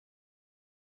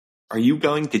Are you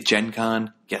going to Gen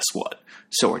Con? Guess what?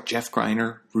 So are Jeff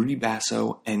Greiner, Rudy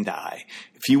Basso, and I.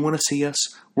 If you want to see us,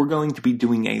 we're going to be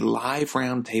doing a live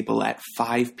roundtable at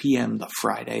 5 p.m. the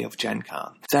Friday of Gen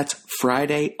Con. That's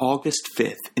Friday, August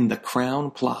 5th in the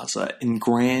Crown Plaza in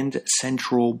Grand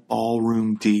Central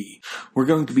Ballroom D. We're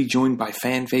going to be joined by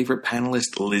fan favorite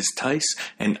panelist Liz Tice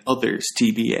and others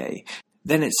TBA.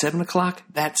 Then at 7 o'clock,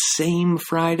 that same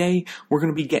Friday, we're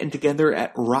going to be getting together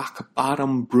at Rock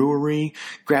Bottom Brewery,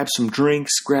 grab some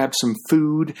drinks, grab some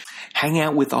food, hang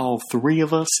out with all three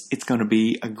of us. It's going to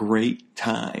be a great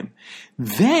time.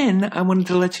 Then I wanted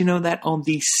to let you know that on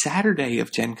the Saturday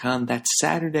of Gen Con, that's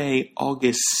Saturday,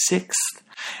 August 6th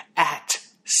at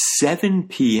 7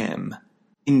 p.m.,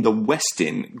 in the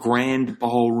Westin Grand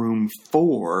Ballroom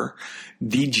 4,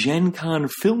 the Gen Con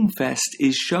Film Fest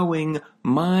is showing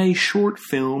my short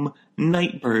film,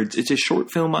 Nightbirds. It's a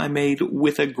short film I made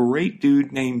with a great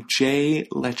dude named Jay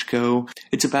Lechko.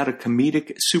 It's about a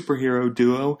comedic superhero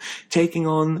duo taking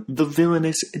on the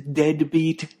villainous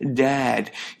deadbeat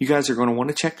dad. You guys are going to want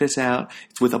to check this out.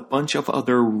 It's with a bunch of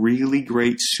other really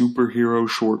great superhero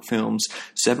short films.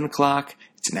 7 o'clock.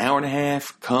 It's an hour and a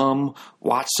half. Come,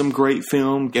 watch some great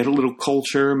film, get a little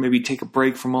culture, maybe take a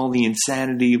break from all the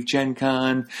insanity of Gen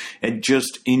Con, and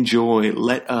just enjoy.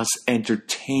 Let us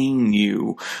entertain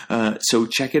you. So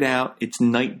check it out. It's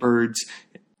Nightbirds.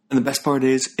 And the best part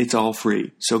is, it's all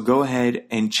free. So go ahead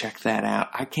and check that out.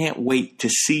 I can't wait to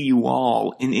see you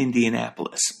all in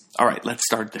Indianapolis. All right, let's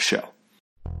start the show.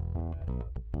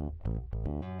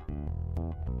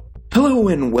 Hello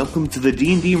and welcome to the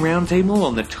D&D Roundtable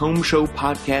on the Tome Show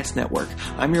Podcast Network.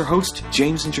 I'm your host,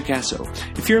 James Introcaso.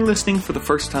 If you're listening for the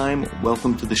first time,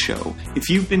 welcome to the show. If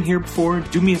you've been here before,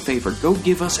 do me a favor, go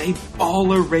give us a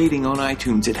baller rating on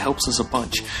iTunes. It helps us a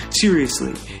bunch.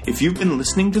 Seriously, if you've been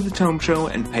listening to the Tome Show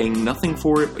and paying nothing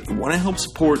for it, but you want to help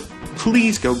support,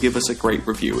 please go give us a great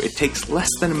review. It takes less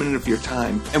than a minute of your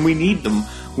time, and we need them.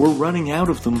 We're running out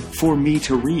of them for me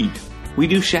to read. We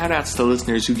do shout-outs to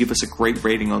listeners who give us a great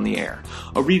rating on the air.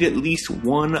 I'll read at least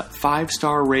one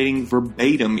 5-star rating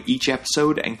verbatim each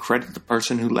episode and credit the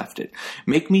person who left it.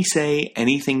 Make me say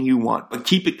anything you want, but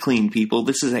keep it clean, people.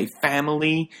 This is a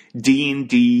family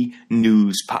D&D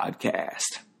news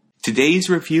podcast. Today's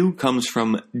review comes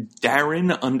from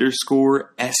Darren_SF.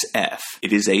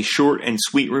 It is a short and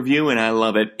sweet review, and I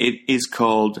love it. It is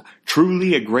called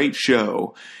Truly a Great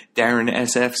Show. Darren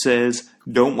SF says,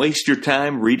 "Don't waste your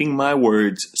time reading my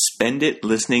words. Spend it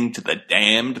listening to the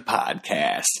damned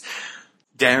podcast."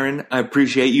 Darren, I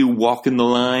appreciate you walking the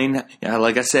line.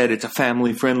 Like I said, it's a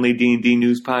family-friendly D&D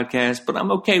news podcast, but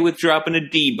I'm okay with dropping a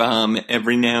D-bomb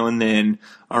every now and then.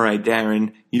 All right,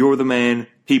 Darren, you're the man.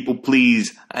 People,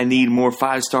 please, I need more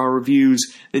 5-star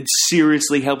reviews. It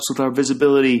seriously helps with our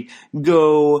visibility.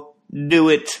 Go do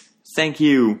it. Thank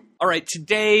you. All right,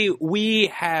 today we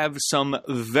have some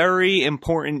very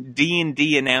important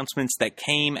D&D announcements that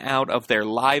came out of their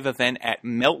live event at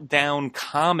Meltdown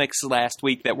Comics last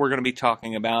week that we're going to be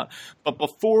talking about. But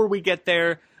before we get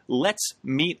there, let's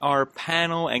meet our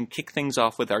panel and kick things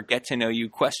off with our Get to Know You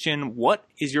question. What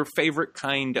is your favorite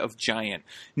kind of giant?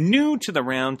 New to the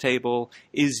roundtable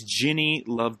is Ginny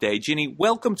Loveday. Ginny,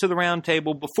 welcome to the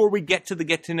roundtable. Before we get to the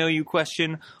Get to Know You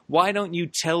question, why don't you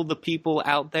tell the people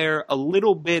out there a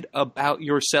little bit about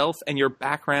yourself and your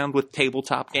background with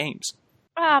tabletop games?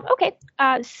 Okay.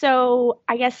 So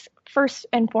I guess first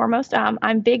and foremost,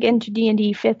 I'm big into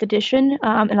D&D 5th edition,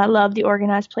 and I love the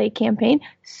organized play campaign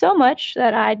so much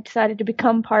that I decided to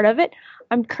become part of it.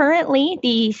 I'm currently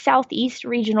the Southeast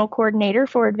Regional Coordinator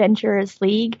for Adventurers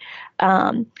League.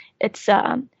 I'm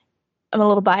a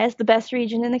little biased, the best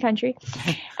region in the country.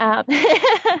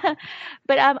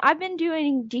 But I've been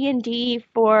doing D&D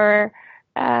for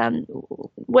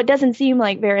what doesn't seem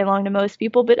like very long to most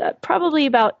people, but probably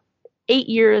about 8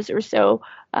 years or so,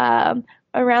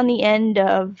 around the end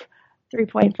of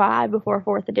 3.5 before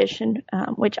 4th edition,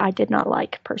 which I did not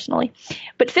like personally.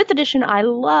 But 5th edition I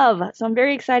love, so I'm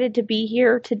very excited to be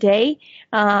here today.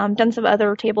 Done some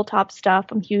other tabletop stuff.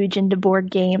 I'm huge into board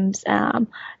games,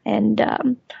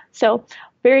 so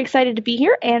very excited to be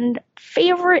here. And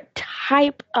favorite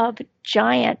type of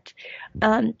giant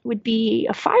would be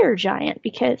a fire giant,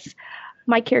 because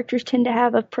my characters tend to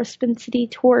have a propensity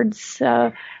towards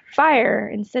fire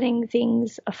and setting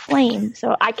things aflame.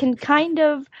 So I can kind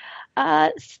of,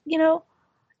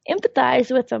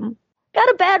 empathize with them. Got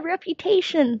a bad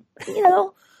reputation,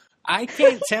 I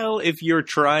can't tell if you're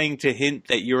trying to hint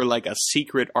that you're like a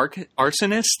secret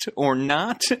arsonist or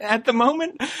not at the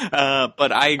moment.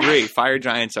 But I agree. Fire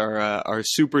giants are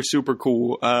super, super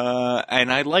cool.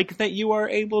 And I like that you are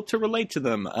able to relate to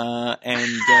them.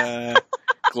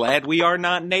 glad we are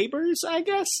not neighbors, I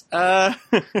guess. But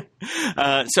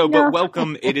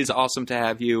welcome. It is awesome to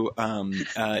have you.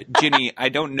 Ginny, I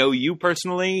don't know you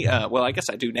personally. Well, I guess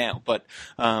I do now, but,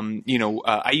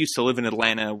 I used to live in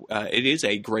Atlanta. It is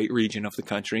a great region of the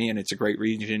country, and it's a great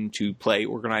region to play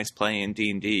organized play in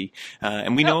D&D.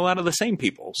 And we know a lot of the same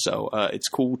people, so it's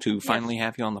cool to finally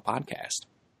have you on the podcast.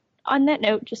 On that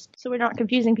note, just so we're not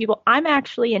confusing people, I'm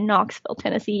actually in Knoxville,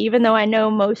 Tennessee, even though I know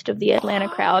most of the Atlanta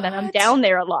crowd, and I'm down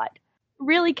there a lot.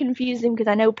 Really confusing because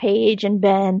I know Paige and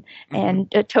Ben and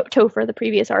Topher, the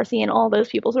previous RC, and all those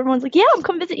people. So everyone's like, yeah, I'll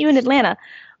come visit you in Atlanta.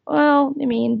 Well, I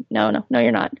mean, no,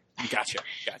 you're not. Gotcha.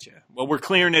 Well, we're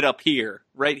clearing it up here,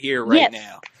 right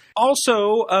now.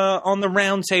 Also, on the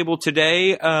round table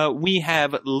today, we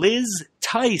have Liz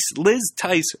Tice. Liz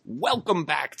Tice, welcome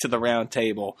back to the round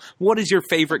table. What is your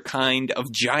favorite kind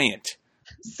of giant?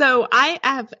 So I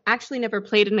have actually never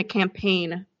played in a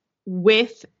campaign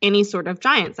with any sort of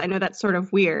giants. I know that's sort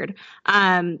of weird,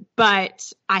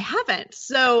 but I haven't.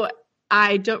 So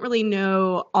I don't really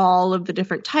know all of the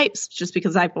different types just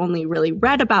because I've only really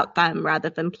read about them rather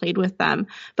than played with them.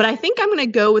 But I think I'm going to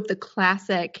go with the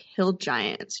classic hill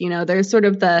giants. They're sort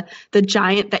of the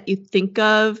giant that you think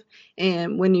of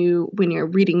and when you're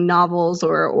reading novels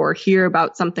or hear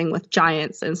about something with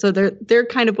giants. And so they're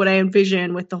kind of what I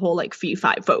envision with the whole like fee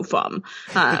fi fo fum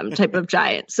type of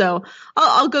giant. So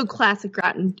I'll go classic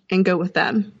route and go with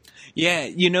them. Yeah,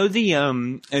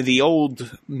 the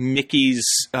old Mickey's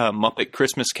Muppet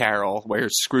Christmas Carol where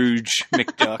Scrooge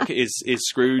McDuck is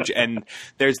Scrooge, and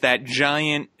there's that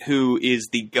giant who is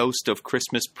the ghost of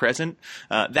Christmas Present.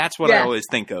 That's what I always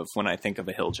think of when I think of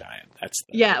a hill giant.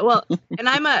 Well, and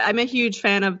I'm a huge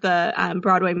fan of the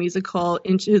Broadway musical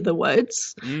Into the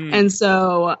Woods, and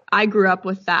so I grew up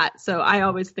with that. So I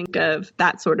always think of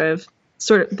that sort of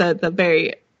the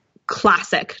very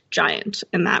classic giant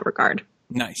in that regard.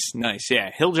 Nice. Yeah,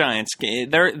 hill giants,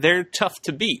 they're tough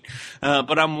to beat.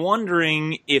 But I'm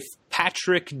wondering if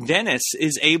Patrick Dennis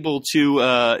is able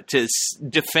to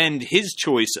defend his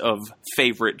choice of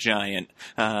favorite giant.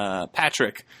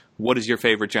 Patrick, what is your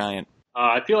favorite giant?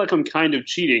 I feel like I'm kind of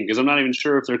cheating because I'm not even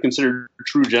sure if they're considered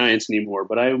true giants anymore,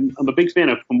 but I'm a big fan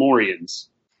of Fomorians.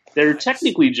 They're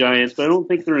technically giants, but I don't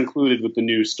think they're included with the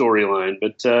new storyline.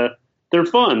 But they're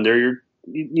fun.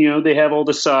 They have all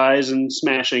the size and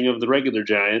smashing of the regular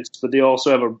giants, but they also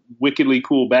have a wickedly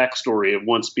cool backstory of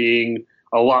once being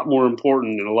a lot more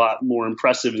important and a lot more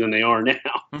impressive than they are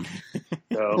now.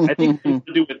 So I think they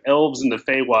do with elves in the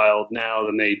Feywild now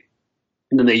than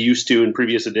they used to in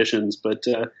previous editions. But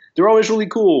they're always really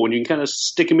cool when you can kind of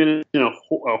stick them in a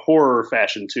horror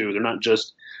fashion too. They're not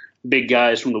just big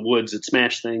guys from the woods that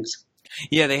smash things.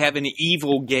 Yeah, they have an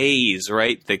evil gaze,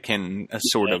 right, that can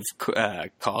sort of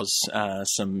cause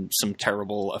some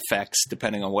terrible effects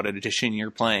depending on what edition you're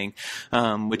playing,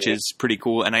 which is pretty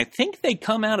cool. And I think they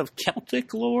come out of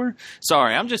Celtic lore.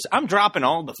 Sorry, I'm dropping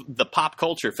all the pop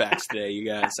culture facts today, you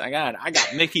guys. I got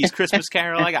Mickey's Christmas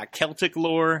Carol. I got Celtic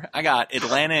lore. I got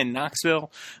Atlanta and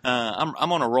Knoxville.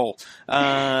 I'm on a roll.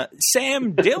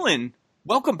 Sam Dillon,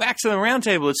 welcome back to the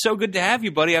roundtable. It's so good to have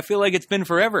you, buddy. I feel like it's been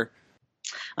forever.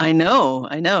 I know.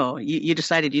 You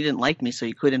decided you didn't like me, so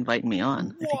you quit inviting me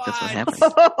on. I think that's what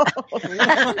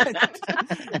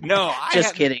happened. No,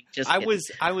 just kidding. I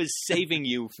was saving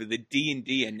you for the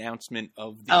D&D announcement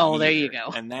of the year, there you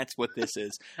go. And that's what this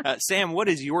is. Sam, what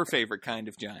is your favorite kind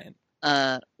of giant?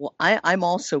 Well, I'm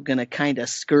also going to kind of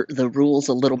skirt the rules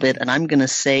a little bit, and I'm going to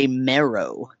say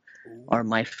Marrow are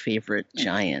my favorite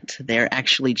giant. They're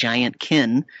actually giant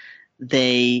kin.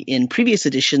 They, in previous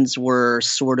editions, were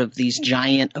sort of these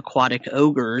giant aquatic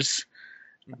ogres.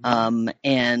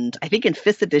 And I think in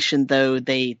 5th edition, though,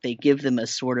 they give them a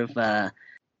sort of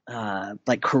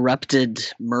like corrupted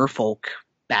merfolk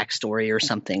backstory or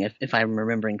something, if I'm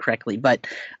remembering correctly. But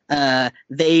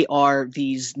they are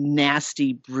these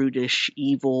nasty, brutish,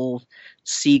 evil,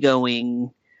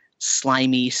 seagoing,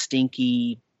 slimy,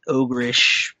 stinky,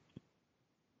 ogreish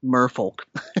merfolk.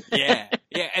 Yeah,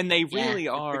 and they really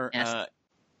are.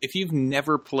 If you've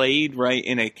never played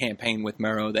in a campaign with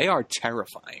Marrow, they are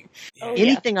terrifying.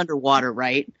 Anything underwater,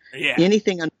 right? Yeah,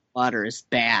 anything underwater is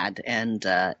bad, and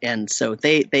so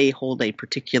they hold a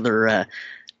particular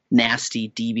nasty,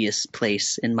 devious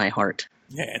place in my heart.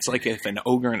 Yeah, it's like if an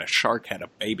ogre and a shark had a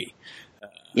baby.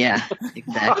 Yeah,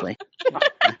 exactly.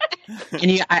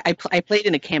 And I played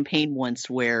in a campaign once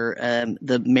where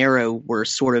the Marrow were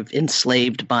sort of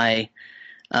enslaved by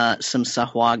some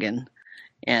Sahuagin,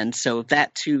 and so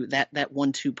that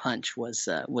 1-2 punch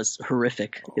was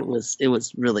horrific. It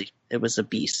was really a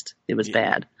beast. It was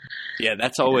bad. Yeah,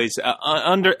 that's always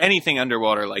anything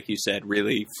underwater, like you said,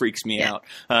 really freaks me out.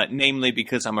 Namely,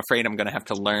 because I'm afraid I'm going to have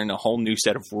to learn a whole new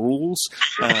set of rules.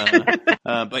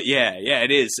 But yeah,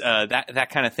 it is that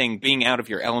kind of thing. Being out of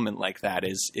your element like that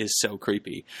is so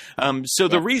creepy.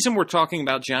 The reason we're talking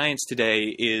about giants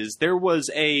today is there was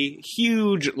a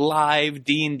huge live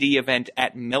D&D event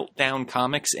at Meltdown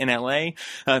Comics in LA.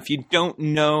 If you don't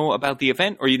know about the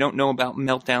event or you don't know about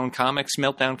Meltdown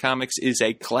Comics is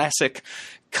a classic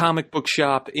comic book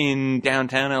shop in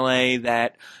downtown LA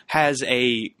that has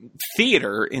a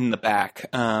theater in the back,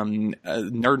 a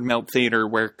Nerd Melt Theater,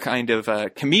 where kind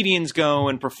of comedians go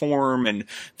and perform, and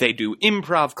they do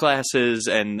improv classes,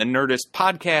 and the Nerdist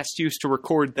podcast used to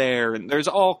record there, and there's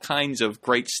all kinds of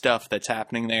great stuff that's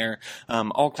happening there,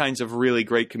 all kinds of really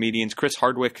great comedians. Chris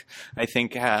Hardwick, I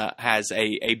think, has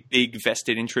a big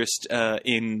vested interest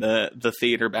in the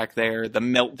theater back there. The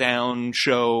Meltdown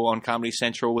show on Comedy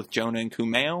Central with Jonah and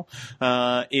Kumail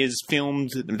is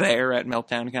filmed there at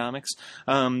Meltdown Comics.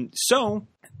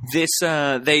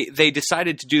 They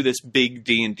decided to do this big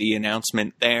D&D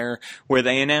announcement there, where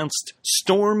they announced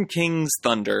Storm King's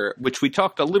Thunder, which we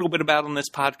talked a little bit about on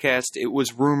this podcast. It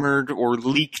was rumored or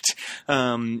leaked,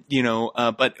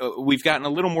 but we've gotten a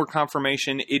little more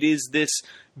confirmation. It is this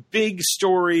big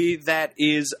story that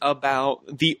is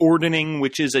about the Ordning,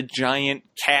 which is a giant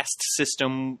caste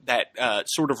system that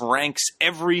sort of ranks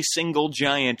every single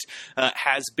giant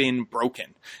has been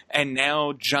broken. And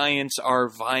now giants are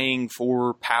vying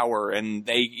for power, and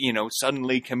they,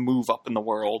 suddenly can move up in the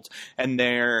world. And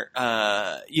they're,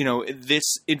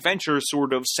 this adventure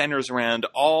sort of centers around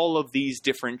all of these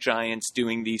different giants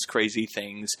doing these crazy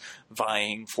things,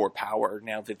 vying for power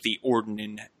now that the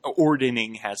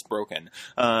Ordning has broken.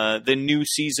 The new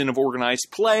season of Organized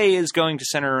Play is going to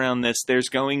center around this. There's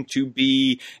going to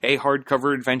be a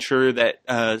hardcover adventure that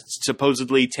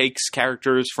supposedly takes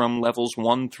characters from levels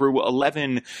 1 through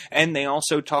 11, and they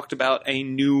also talked about a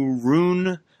new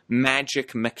rune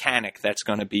magic mechanic that's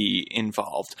going to be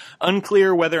involved.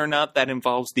 Unclear whether or not that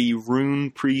involves the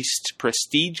Rune Priest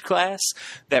Prestige class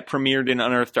that premiered in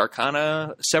Unearthed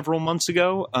Arcana several months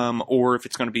ago, or if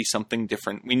it's going to be something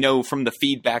different. We know from the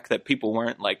feedback that people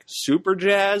weren't super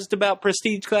jazzed about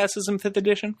Prestige classes in 5th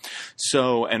edition.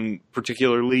 So, and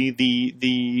particularly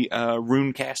the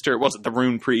Rune Caster. It wasn't the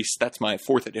Rune Priest. That's my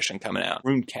 4th edition coming out.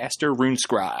 Rune Caster, Rune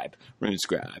Scribe.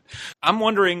 I'm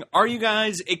wondering, are you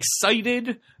guys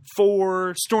excited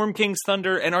for Storm King's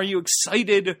Thunder, and are you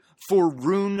excited for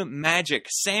Rune Magic?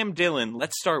 Sam Dillon,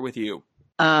 let's start with you.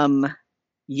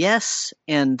 Yes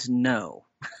and no.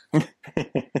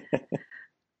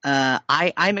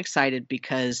 I'm excited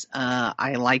because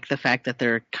I like the fact that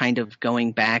they're kind of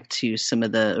going back to some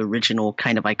of the original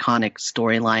kind of iconic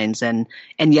storylines, and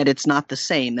yet it's not the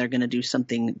same. They're going to do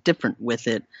something different with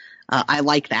it. I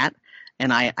like that,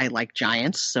 and I like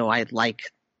giants, so I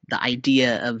like the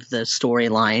idea of the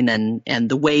storyline and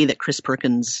the way that Chris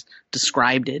Perkins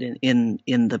described it in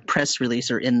the press release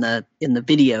or in the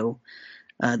video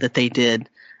that they did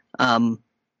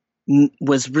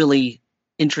was really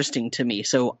interesting to me.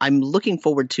 So I'm looking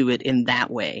forward to it in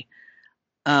that way.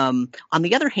 On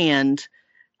the other hand,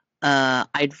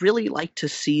 I'd really like to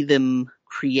see them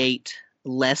create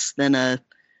less than a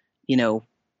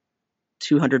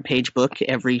 200-page book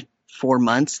every 4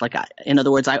 months. In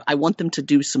other words, I want them to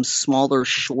do some smaller,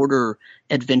 shorter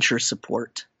adventure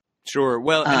support. Sure.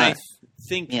 Well, and I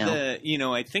think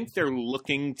I think they're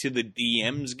looking to the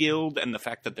DMs Guild and the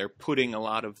fact that they're putting a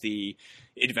lot of the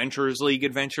Adventurers League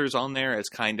adventures on there as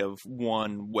kind of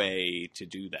one way to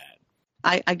do that.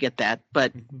 I get that,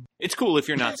 but it's cool if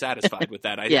you're not satisfied with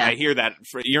that. I hear that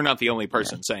you're not the only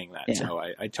person saying that, so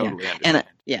I totally understand.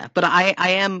 But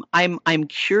I'm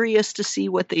curious to see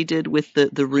what they did with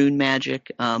the rune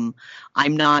magic. I'm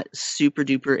not super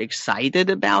duper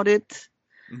excited about it,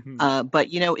 but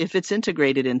if it's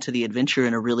integrated into the adventure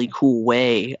in a really cool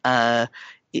way,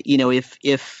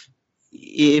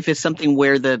 if it's something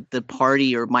where the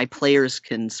party or my players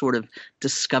can sort of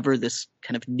discover this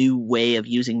kind of new way of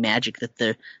using magic that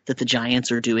the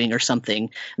giants are doing or something,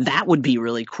 that would be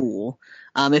really cool.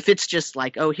 If it's just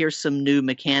here's some new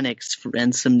mechanics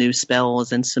and some new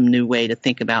spells and some new way to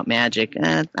think about magic,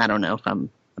 I don't know if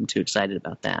I'm too excited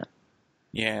about that.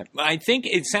 Yeah, I think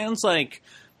it sounds like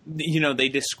they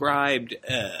described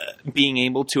being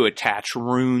able to attach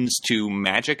runes to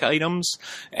magic items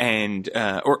and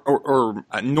or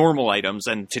normal items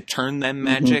and to turn them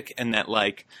magic, and that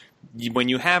when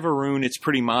you have a rune, it's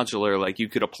pretty modular. Like you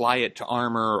could apply it to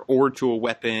armor or to a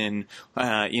weapon,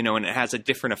 you know, and it has a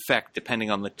different effect depending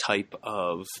on the type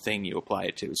of thing you apply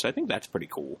it to. So I think that's pretty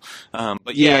cool.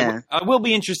 But yeah, I will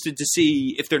be interested to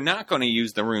see if they're not going to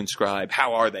use the rune scribe,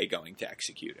 how are they going to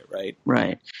execute it, right?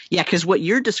 Right. Yeah, because what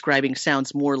you're describing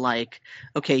sounds more like,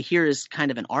 okay, here is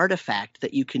kind of an artifact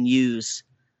that you can use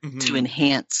to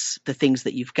enhance the things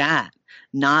that you've got,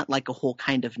 not like a whole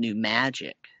kind of new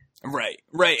magic. Right.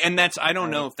 And I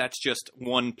don't know if that's just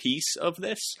one piece of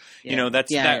this. You know,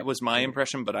 that was my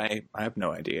impression, but I have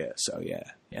no idea. So yeah,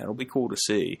 it'll be cool to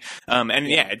see.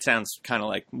 It sounds kind of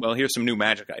like, well, here's some new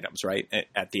magic items, right?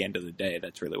 At the end of the day,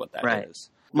 that's really what that is.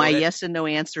 My yes and no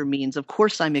answer means, of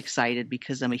course, I'm excited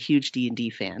because I'm a huge D&D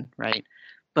fan, right?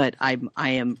 But I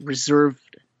am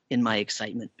reserved in my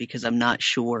excitement because I'm not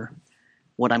sure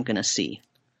what I'm going to see.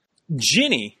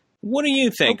 Ginny, what do you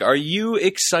think? Are you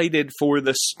excited for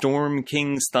the Storm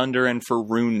King's Thunder and for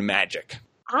rune magic?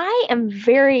 I am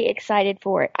very excited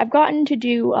for it. I've gotten to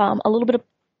do a little bit of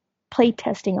play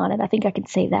testing on it. I think I can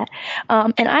say that.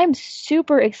 And I'm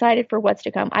super excited for what's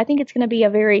to come. I think it's going to be a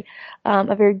very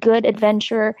good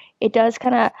adventure. It does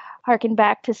kind of harken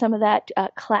back to some of that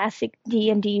classic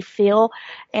D&D feel.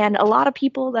 And a lot of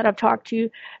people that I've talked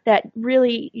to that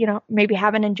really, you know, maybe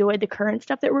haven't enjoyed the current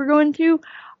stuff that we're going through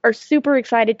are super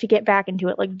excited to get back into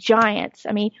it, like giants.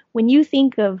 I mean, when you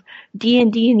think of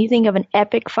D&D and you think of an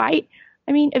epic fight,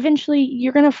 I mean, eventually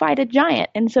you're going to fight a giant.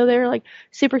 And so they're like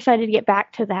super excited to get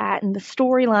back to that. And the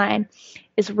storyline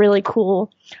is really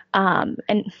cool. And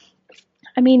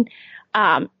I mean,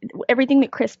 everything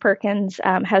that Chris Perkins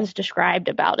has described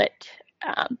about it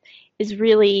is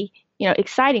really, you know,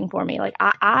 exciting for me. Like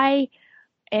I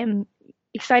am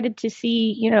excited to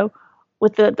see, you know,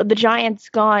 with the giants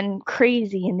gone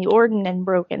crazy and the Ordnance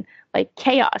broken, like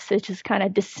chaos has just kind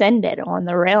of descended on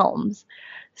the realms.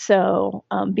 So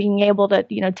being able to,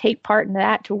 you know, take part in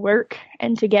that, to work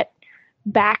and to get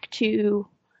back to,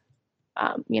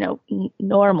 you know,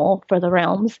 normal for the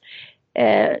realms,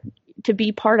 to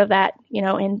be part of that, you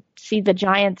know, and see the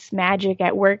giants' magic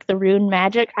at work, the rune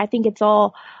magic. I think it's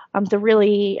all the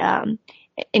really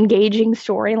engaging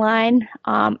storyline,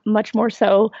 much more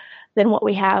so than what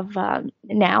we have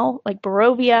now. Like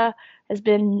Barovia has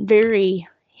been very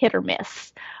hit or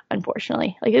miss,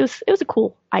 unfortunately. Like it was a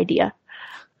cool idea.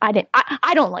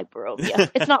 I don't like Barovia.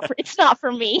 It's not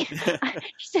for me.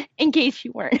 Just in case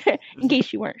you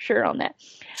weren't sure on that.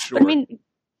 Sure. But I mean,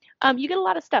 you get a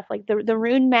lot of stuff like the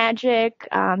rune magic,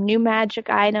 new magic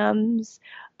items.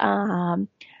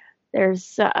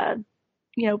 There's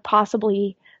you know,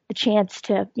 possibly the chance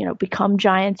to, you know, become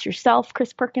giants yourself,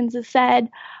 Chris Perkins has said.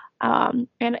 And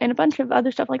a bunch of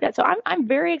other stuff like that. So I'm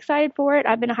very excited for it.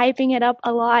 I've been hyping it up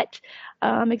a lot.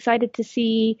 I'm excited to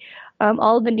see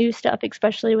all of the new stuff,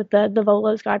 especially with the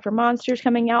Volo's Guide for Monsters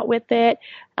coming out with it,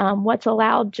 what's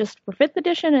allowed just for 5th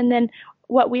edition, and then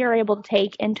what we are able to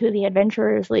take into the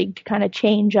Adventurers League to kind of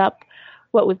change up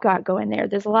what we've got going there.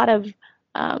 There's a lot of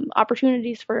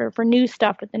opportunities for new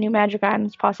stuff with the new magic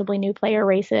items, possibly new player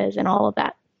races and all of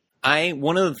that.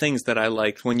 One of the things that I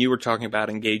liked when you were talking about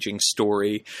engaging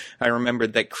story, I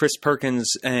remembered that Chris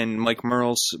Perkins and Mike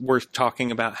Merles were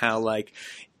talking about how, like,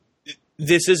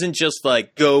 this isn't just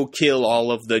like go kill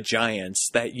all of the giants,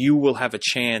 that you will have a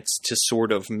chance to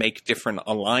sort of make different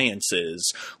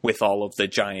alliances with all of the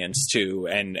giants too,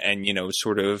 and you know,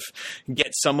 sort of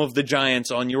get some of the giants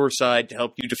on your side to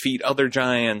help you defeat other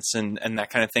giants and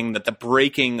that kind of thing, that the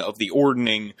breaking of the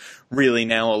ordning really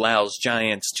now allows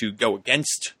giants to go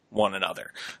against one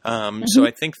another. So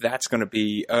I think that's going to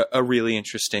be a really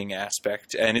interesting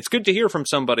aspect, and it's good to hear from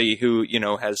somebody who, you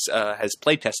know, has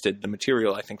play tested the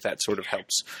material. I think that sort of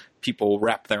helps people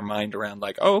wrap their mind around,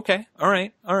 like, oh, okay, all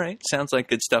right, sounds like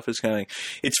good stuff is coming.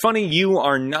 It's funny you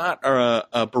are not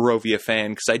a Barovia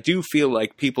fan, because I do feel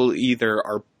like people either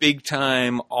are big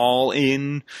time all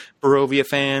in Barovia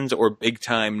fans or big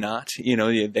time not. You know,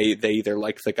 they either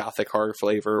like the gothic horror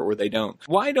flavor or they don't.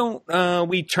 Why don't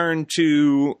we turn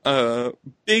to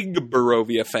big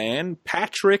Barovia fan,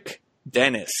 Patrick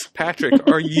Dennis. Patrick,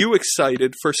 are you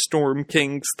excited for Storm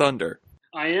King's Thunder?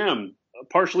 I am,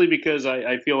 partially because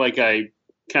I feel like I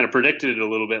kind of predicted it a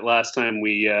little bit last time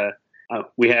we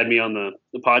had me on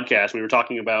the podcast. We were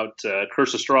talking about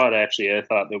Curse of Strahd, actually. I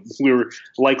thought that we were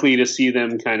likely to see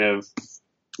them kind of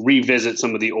revisit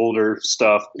some of the older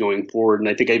stuff going forward, and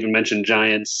I think I even mentioned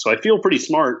giants, so I feel pretty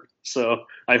smart, so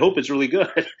I hope it's really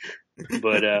good.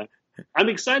 But I'm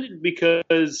excited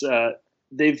because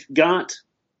they've got,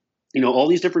 you know, all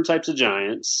these different types of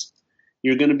giants.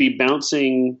 You're going to be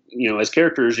bouncing, you know, as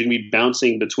characters, you're going to be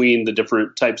bouncing between the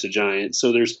different types of giants.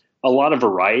 So there's a lot of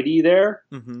variety there.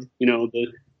 Mm-hmm. You know,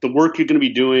 the work you're going to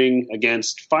be doing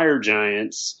against fire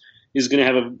giants is going to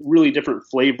have a really different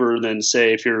flavor than,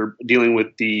 say, if you're dealing with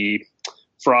the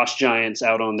frost giants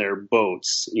out on their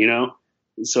boats, you know?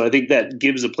 So I think that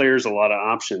gives the players a lot of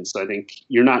options. So I think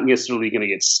you're not necessarily going to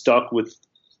get stuck with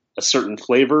a certain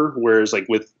flavor, whereas like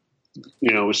with,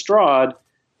 you know, with Strahd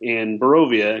and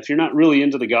Barovia, if you're not really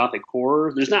into the Gothic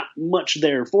horror, there's not much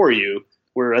there for you,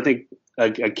 where I think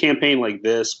a campaign like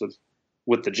this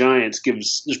with the giants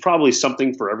there's probably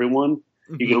something for everyone.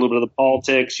 Mm-hmm. You get a little bit of the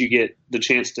politics, you get the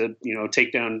chance to, you know,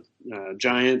 take down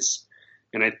giants.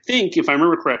 And I think, if I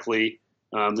remember correctly,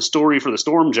 the story for the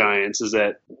Storm Giants is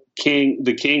that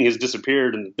the king has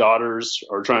disappeared and the daughters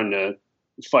are trying to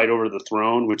fight over the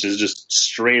throne, which is just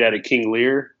straight out of King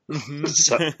Lear. Mm-hmm.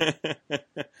 So.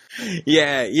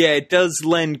 Yeah, it does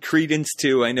lend credence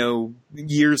to, I know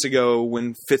years ago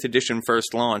when 5th edition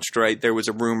first launched, right, there was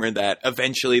a rumor that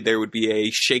eventually there would be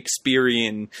a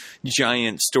Shakespearean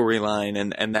giant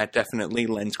storyline, and that definitely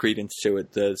lends credence to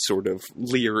it, the sort of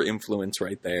Lear influence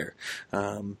right there,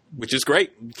 which is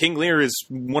great. King Lear is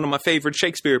one of my favorite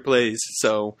Shakespeare plays,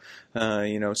 so,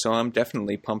 so I'm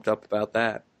definitely pumped up about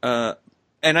that.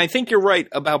 And I think you're right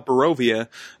about Barovia.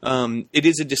 It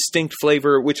is a distinct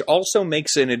flavor, which also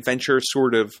makes an adventure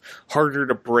sort of harder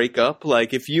to break up.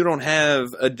 Like, if you don't have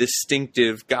a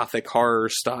distinctive Gothic horror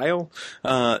style,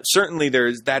 certainly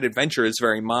that adventure is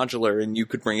very modular and you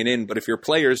could bring it in. But if your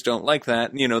players don't like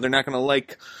that, you know, they're not going to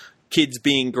like kids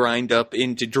being grind up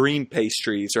into dream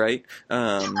pastries, right?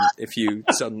 If you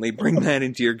suddenly bring that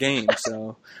into your game.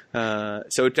 So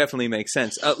it definitely makes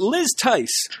sense. Liz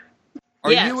Tice.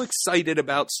 Are you excited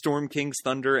about Storm King's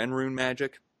Thunder and Rune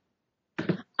Magic?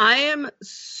 I am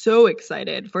so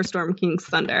excited for Storm King's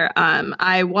Thunder.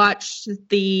 I watched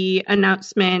the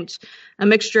announcement, a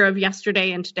mixture of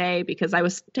yesterday and today, because I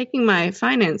was taking my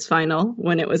finance final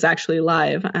when it was actually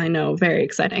live. I know, very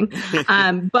exciting.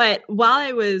 But while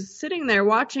I was sitting there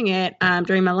watching it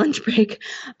during my lunch break,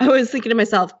 I was thinking to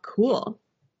myself, cool.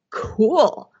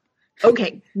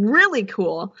 Okay, really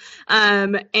cool.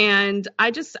 And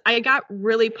I got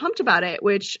really pumped about it,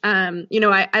 which,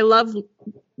 I love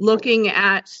looking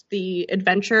at the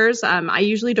adventures. I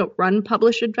usually don't run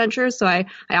published adventures, so I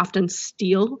often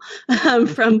steal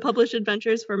from published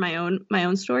adventures for my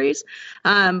own stories.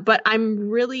 But I'm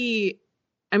really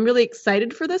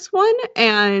excited for this one,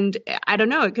 and I don't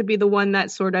know, it could be the one that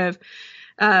sort of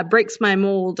breaks my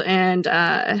mold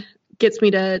and gets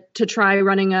me to try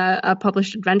running a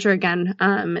published adventure again.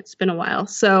 It's been a while.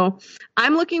 So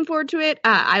I'm looking forward to it.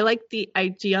 I like the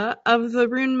idea of the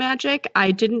rune magic.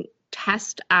 I didn't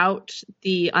test out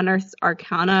the Unearthed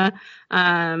Arcana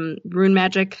rune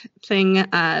magic thing.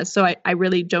 So I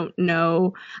really don't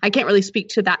know. I can't really speak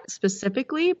to that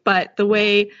specifically, but the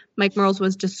way Mike Mearls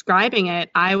was describing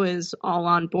it, I was all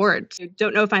on board. I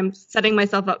don't know if I'm setting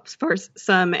myself up for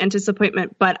some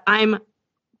disappointment, but I'm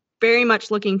very much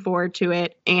looking forward to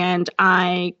it, and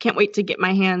I can't wait to get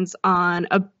my hands on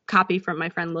a copy from my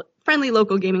friendly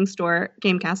local gaming store,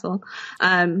 Game Castle.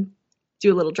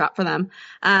 Do a little drop for them,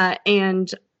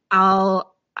 and I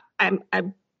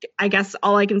guess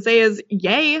all I can say is,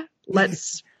 yay!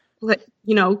 Let's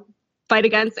fight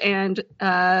against and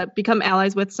become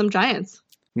allies with some giants.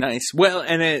 Nice. Well,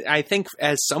 and I think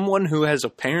as someone who has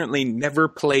apparently never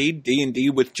played D&D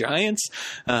with giants,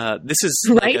 this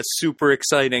is like a super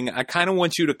exciting. I kind of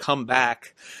want you to come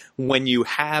back when you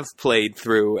have played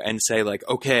through and say, like,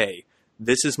 okay,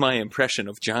 this is my impression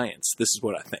of giants. This is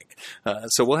what I think.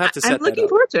 So we'll have to set that up. I'm looking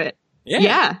forward to it.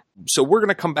 Yeah. So we're going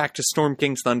to come back to Storm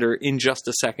King's Thunder in just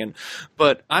a second.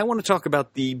 But I want to talk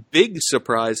about the big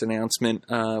surprise announcement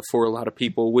for a lot of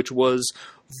people, which was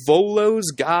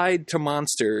Volo's Guide to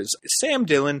Monsters. Sam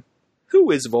Dillon, who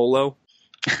is Volo?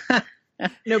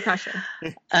 No pressure.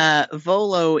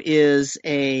 Volo is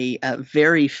a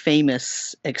very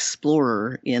famous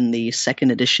explorer in the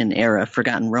 2nd edition era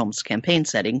Forgotten Realms campaign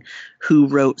setting who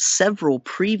wrote several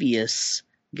previous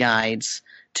guides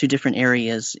to different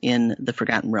areas in the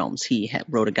Forgotten Realms. He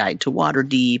wrote a guide to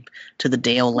Waterdeep, to the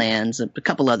Dale Lands, a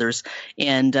couple others,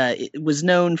 and it was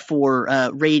known for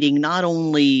rating not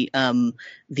only the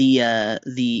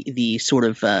sort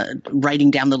of writing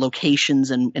down the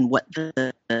locations and what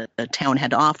the town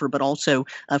had to offer, but also,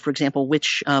 for example,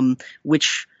 which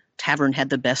tavern had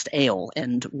the best ale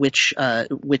and which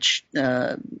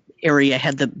area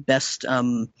had the best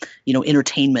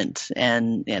entertainment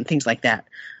and things like that.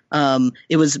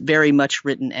 It was very much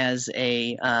written as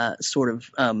a sort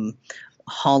of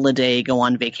holiday go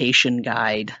on vacation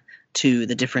guide to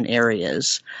the different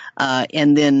areas.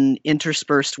 And then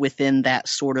interspersed within that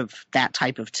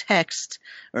type of text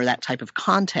or that type of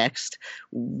context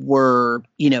were,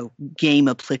 game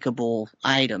applicable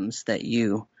items that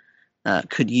you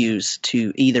could use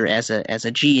to either as a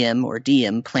GM or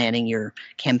DM planning your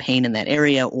campaign in that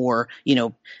area, or,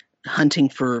 hunting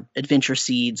for adventure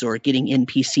seeds or getting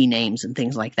NPC names and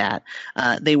things like that.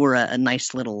 They were a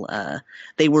nice little,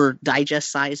 they were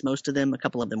digest size, most of them. A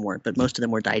couple of them weren't, but most of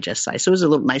them were digest size. So it was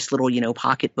a nice little,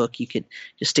 pocket book you could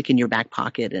just stick in your back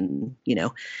pocket and,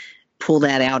 pull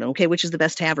that out. Okay, which is the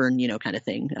best tavern, kind of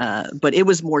thing. But it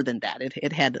was more than that.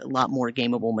 It had a lot more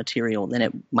gameable material than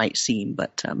it might seem,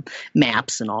 but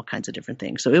maps and all kinds of different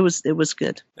things. So it was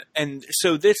good. And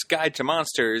so this Guide to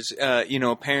Monsters,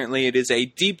 apparently it is a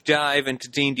deep dive into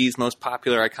D&D's most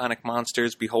popular iconic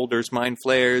monsters: Beholders, Mind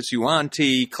Flayers,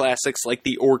 Yuan-Ti, classics like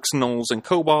the Orcs, Gnolls, and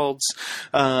Kobolds.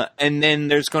 And then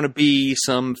there's going to be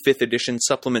some 5th edition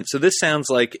supplements. So this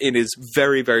sounds like it is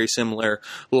very, very similar.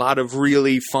 A lot of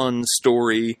really fun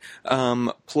story,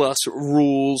 plus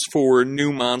rules for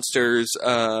new monsters.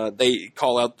 They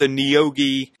call out the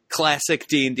Neogi, classic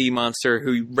D&D monster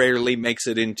who rarely makes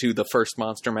it into the first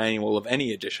monster manual of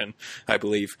any edition, I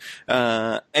believe.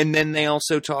 And then they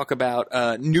also talk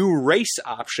about new race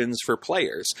options for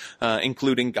players,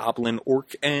 including Goblin,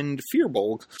 Orc, and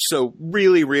Firbolg. So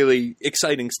really, really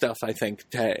exciting stuff, I think,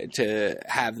 to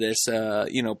have this.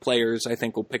 Players, I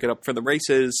think, will pick it up for the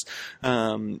races.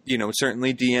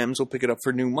 Certainly DMs will pick it up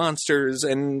for new monsters,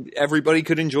 and everybody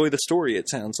could enjoy the story, it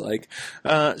sounds like.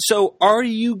 So are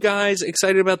you guys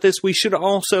excited about this? We should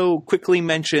also quickly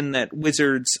mention that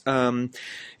Wizards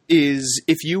is,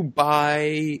 if you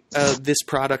buy this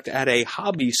product at a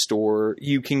hobby store,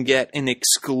 you can get an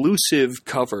exclusive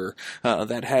cover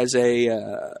that has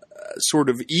a sort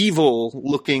of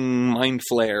evil-looking Mind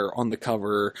Flayer on the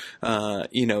cover.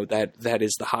 That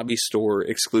is the hobby store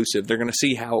exclusive. They're going to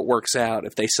see how it works out.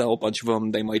 If they sell a bunch of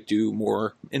them, they might do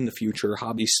more in the future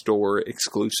hobby store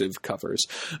exclusive covers.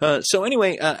 So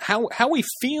anyway, how we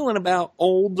feeling about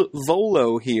old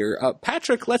Volo here?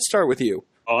 Patrick, let's start with you.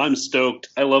 Oh, I'm stoked.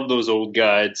 I love those old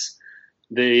guides.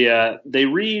 They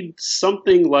read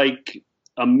something like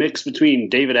a mix between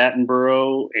David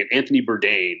Attenborough and Anthony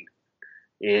Bourdain.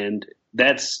 And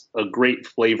that's a great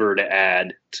flavor to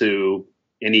add to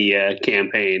any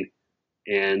campaign.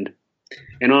 And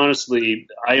honestly,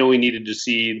 I only needed to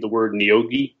see the word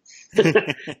Neogi.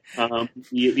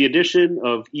 The addition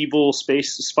of evil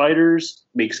space spiders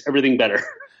makes everything better.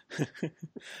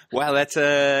 Wow, that's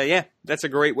a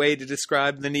great way to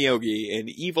describe the Neogi, an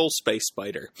evil space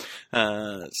spider.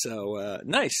 Nice.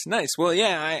 Well,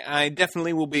 yeah, I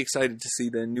definitely will be excited to see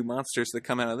the new monsters that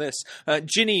come out of this.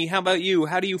 Ginny, how about you?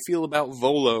 How do you feel about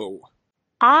Volo?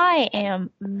 I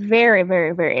am very,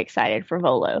 very, very excited for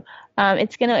Volo.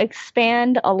 It's going to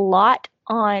expand a lot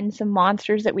on some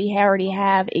monsters that we already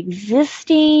have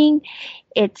existing.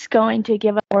 It's going to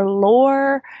give us more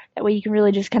lore. That way you can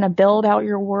really just kind of build out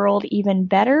your world even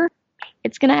better.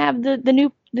 It's going to have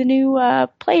the new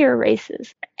player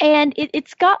races. And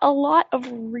it's got a lot of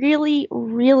really,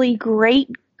 really great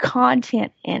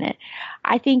content in it.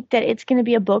 I think that it's going to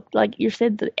be a book, like you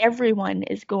said, that everyone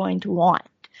is going to want.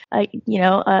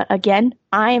 Again,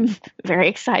 I'm very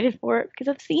excited for it because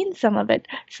I've seen some of it.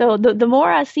 So the more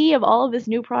I see of all of this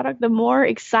new product, the more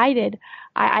excited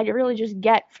I really just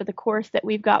get for the course that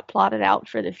we've got plotted out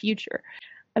for the future.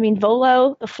 I mean,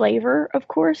 Volo, the flavor, of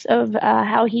course, of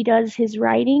how he does his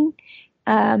writing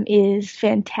is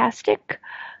fantastic.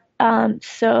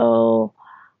 So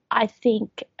I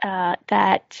think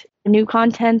that new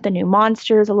content, the new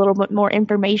monsters, a little bit more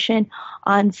information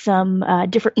on some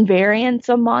different variants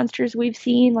of monsters we've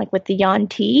seen, like with the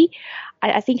Yuan-Ti.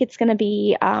 I think it's going to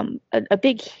be a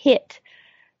big hit.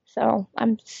 So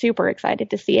I'm super excited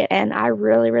to see it, and I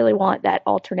really, really want that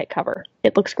alternate cover.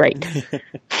 It looks great.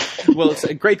 Well,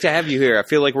 it's great to have you here. I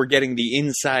feel like we're getting the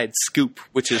inside scoop,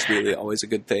 which is really always a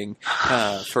good thing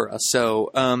for us.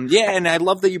 So, and I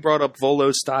love that you brought up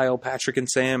Volo style. Patrick and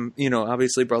Sam,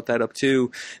 obviously brought that up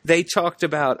too. They talked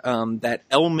about that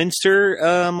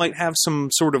Elminster might have some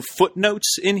sort of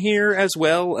footnotes in here as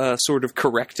well, sort of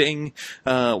correcting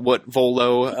what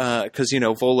Volo, because,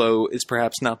 Volo is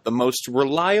perhaps not the most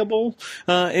reliable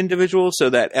individual,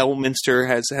 so that Elminster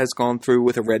has gone through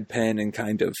with a red pen and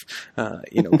kind of,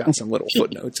 got some little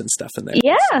footnotes and stuff in there.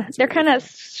 Yeah, they're kind of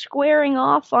squaring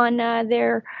off on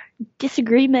their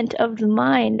disagreement of the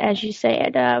mind, as you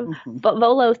said. But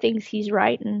Volo thinks he's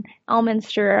right, and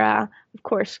Elminster, of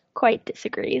course, quite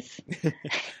disagrees.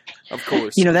 Of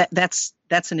course.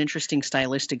 That's an interesting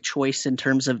stylistic choice in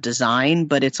terms of design,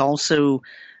 but it's also,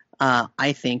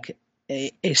 I think,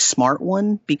 a smart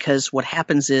one, because what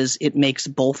happens is it makes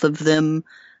both of them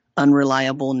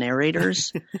unreliable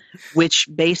narrators, which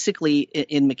basically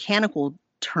in mechanical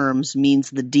terms means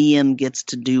the DM gets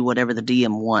to do whatever the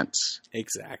DM wants.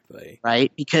 Exactly.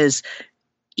 Right? Because,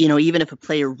 even if a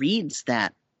player reads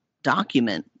that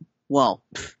document, well,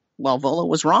 Volo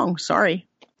was wrong. Sorry.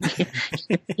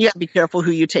 You got to be careful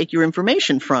who you take your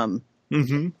information from.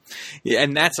 Mm-hmm. Yeah,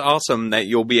 and that's awesome that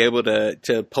you'll be able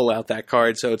to pull out that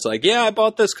card. So it's like, yeah, I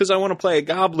bought this because I want to play a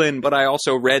goblin, but I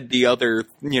also read the other,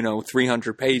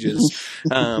 300 pages.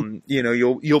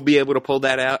 You'll be able to pull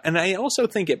that out. And I also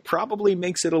think it probably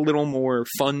makes it a little more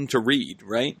fun to read,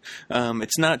 right?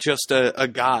 It's not just a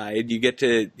guide. You get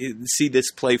to see this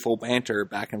playful banter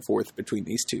back and forth between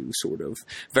these two sort of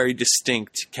very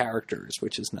distinct characters,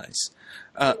 which is nice.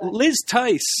 Liz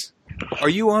Tice, are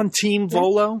you on Team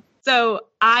Volo? So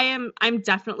I'm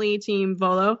definitely Team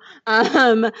Volo.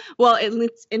 Well, at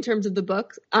least in terms of the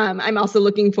book, I'm also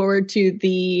looking forward to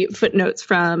the footnotes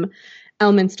from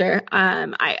Elminster.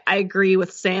 I agree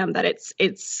with Sam that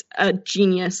it's a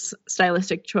genius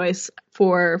stylistic choice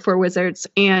for Wizards,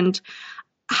 and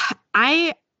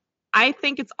I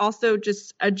think it's also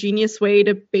just a genius way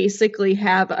to basically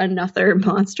have another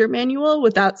monster manual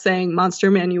without saying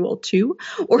Monster Manual 2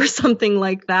 or something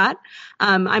like that.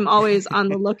 I'm always on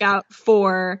the lookout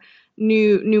for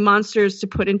new monsters to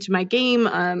put into my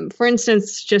game. For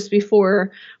instance, just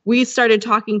before we started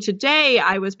talking today,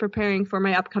 I was preparing for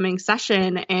my upcoming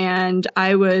session, and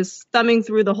I was thumbing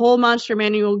through the whole monster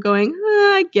manual going,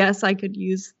 I guess I could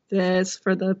use this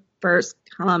for the first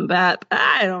combat.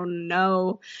 I don't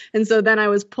know. And so then I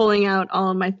was pulling out all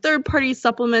of my third-party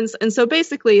supplements. And so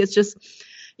basically it's just,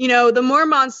 the more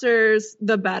monsters,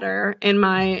 the better in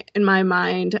my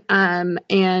mind.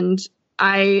 And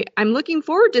I'm looking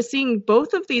forward to seeing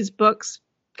both of these books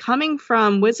coming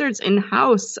from Wizards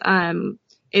in-house.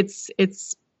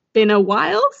 It's been a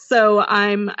while, so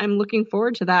I'm looking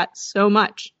forward to that so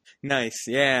much. Nice.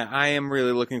 Yeah, I am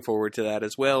really looking forward to that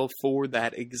as well for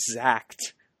that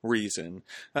exact reason.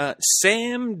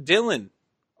 Sam Dillon,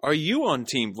 are you on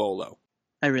Team Volo?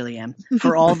 I really am,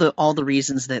 for all the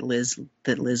reasons that Liz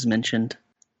mentioned.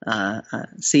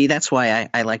 See, that's why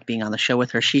I like being on the show with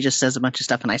her. She just says a bunch of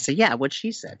stuff, and I say, "Yeah, what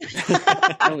she said."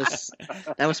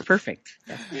 that was perfect.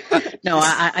 No,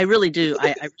 I really do.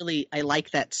 I like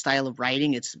that style of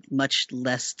writing. It's much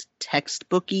less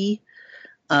textbooky,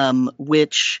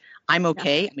 which I'm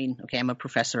okay. I mean, I'm a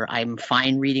professor. I'm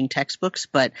fine reading textbooks,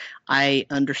 but I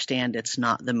understand it's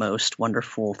not the most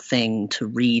wonderful thing to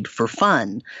read for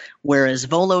fun. Whereas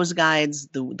Volo's guides,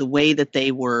 the way that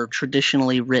they were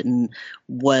traditionally written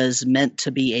was meant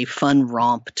to be a fun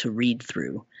romp to read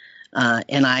through.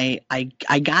 And I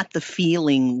got the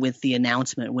feeling with the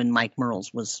announcement when Mike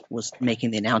Merles was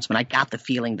making the announcement, I got the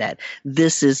feeling that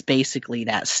this is basically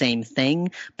that same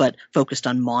thing, but focused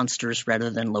on monsters rather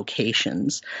than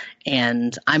locations.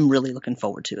 And I'm really looking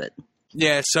forward to it.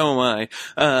 Yeah, so am I.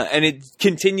 And it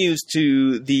continues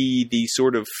to the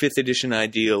sort of 5th edition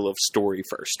ideal of story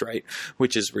first, right?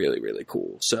 Which is really, really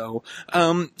cool. So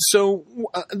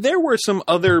there were some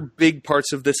other big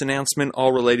parts of this announcement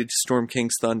all related to Storm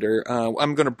King's Thunder.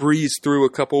 I'm going to breeze through a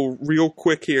couple real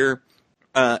quick here.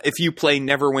 If you play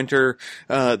Neverwinter,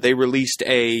 they released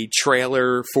a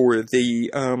trailer for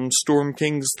the Storm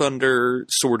King's Thunder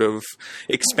sort of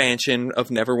expansion of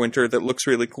Neverwinter that looks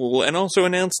really cool, and also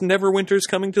announced Neverwinter's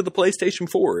coming to the PlayStation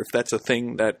 4. If that's a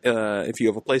thing that if you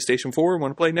have a PlayStation 4 and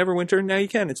want to play Neverwinter, now you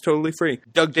can. It's totally free.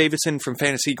 Doug Davison from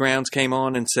Fantasy Grounds came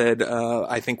on and said,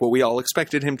 I think what we all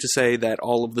expected him to say, that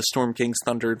all of the Storm King's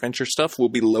Thunder adventure stuff will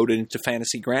be loaded into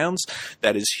Fantasy Grounds.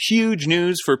 That is huge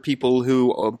news for people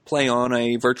who play on a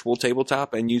virtual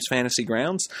tabletop and use Fantasy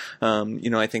Grounds.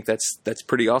 I think that's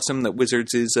pretty awesome that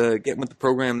Wizards is getting with the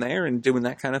program there and doing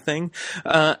that kind of thing.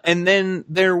 And then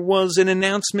there was an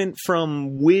announcement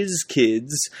from WizKids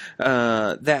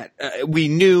that we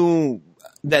knew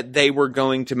that they were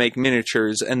going to make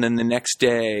miniatures, and then the next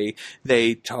day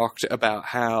they talked about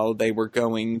how they were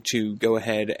going to go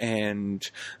ahead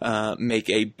and make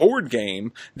a board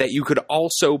game that you could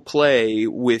also play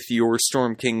with your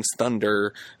Storm King's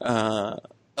Thunder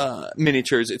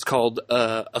miniatures. It's called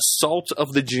Assault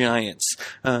of the Giants.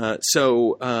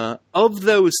 So of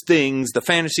those things, the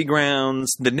Fantasy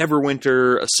Grounds, the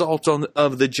Neverwinter, Assault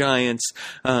of the Giants,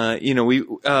 and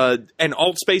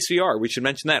Altspace VR. We should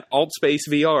mention that Altspace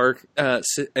VR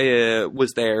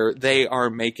was there. They are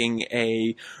making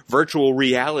a virtual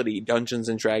reality Dungeons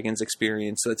and Dragons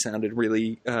experience that sounded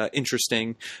really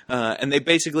interesting. And they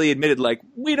basically admitted,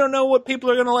 we don't know what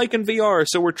people are going to like in VR,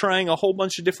 so we're trying a whole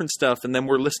bunch of different stuff, and then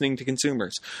we're listening to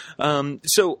consumers.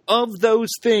 So of those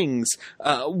things,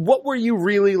 what were you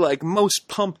really like most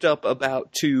pumped up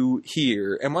about to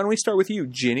hear? And why don't we start with you,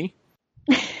 Ginny?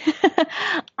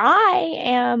 I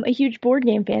am a huge board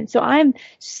game fan, so I'm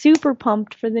super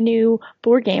pumped for the new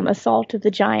board game, Assault of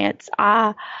the Giants.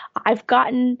 I've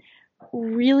gotten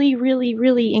really, really,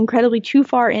 really incredibly too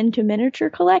far into miniature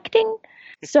collecting,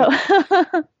 so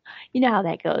you know how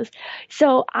that goes.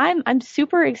 So I'm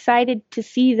super excited to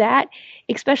see that,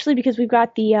 especially because we've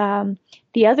got the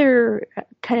other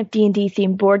kind of D&D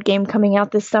themed board game coming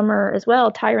out this summer as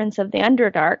well, Tyrants of the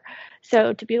Underdark.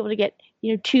 So to be able to get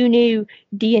two new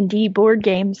D&D board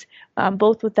games,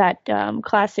 both with that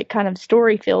classic kind of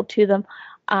story feel to them.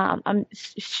 I'm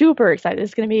super excited.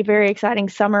 It's going to be a very exciting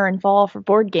summer and fall for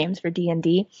board games for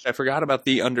D&D. I forgot about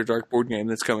the Underdark board game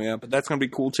that's coming out, but that's going to be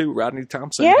cool too. Rodney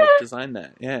Thompson helped design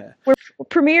that. Yeah. We're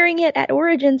premiering it at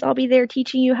Origins. I'll be there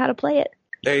teaching you how to play it.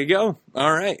 There you go.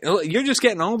 All right. You're just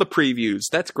getting all the previews.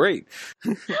 That's great.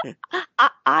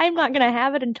 I'm not going to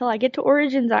have it until I get to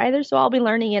Origins either, so I'll be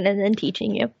learning it and then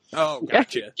teaching you. Oh,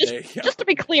 gotcha. Just to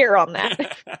be clear on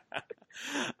that.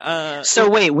 So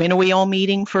wait, when are we all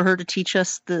meeting for her to teach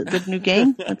us the new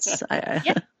game?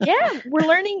 Yeah, we're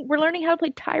learning how to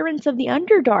play Tyrants of the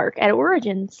Underdark at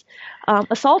Origins.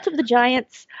 Assault of the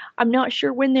Giants, I'm not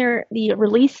sure when the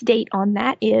release date on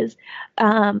that is,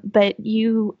 but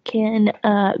you can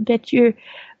bet your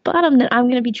bottom that I'm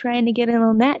going to be trying to get in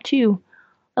on that too.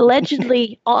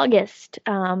 Allegedly August,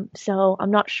 so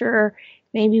I'm not sure.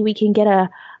 Maybe we can get a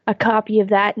copy of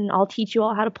that, and I'll teach you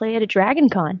all how to play it at Dragon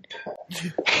Con.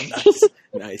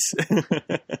 Nice.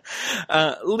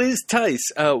 Liz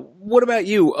Tice, what about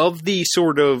you? Of the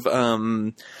sort of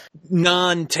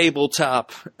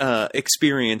non-tabletop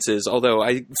experiences, although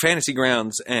Fantasy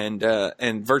Grounds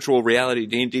and virtual reality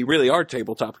D&D really are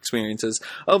tabletop experiences,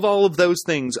 of all of those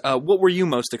things, what were you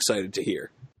most excited to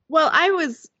hear? Well, I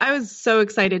was so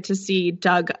excited to see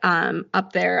Doug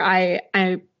up there.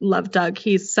 I love Doug.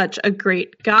 He's such a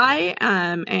great guy,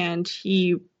 and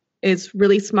he is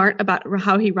really smart about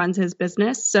how he runs his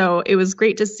business. So it was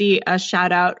great to see a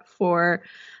shout out for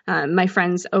my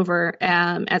friends over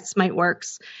at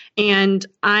Smiteworks. And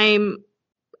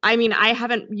I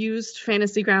haven't used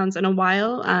Fantasy Grounds in a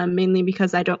while, mainly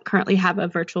because I don't currently have a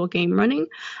virtual game running.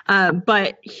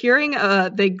 But hearing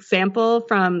the example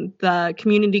from the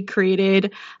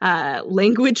community-created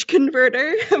language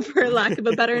converter, for lack of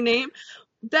a better name,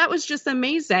 that was just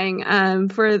amazing.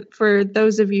 For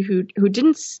those of you who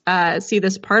didn't see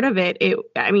this part of it,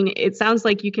 it sounds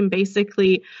like you can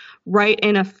basically write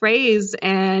in a phrase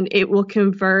and it will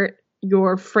convert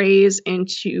your phrase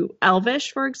into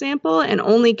Elvish, for example, and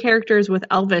only characters with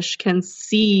Elvish can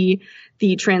see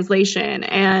the translation,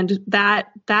 and that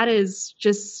is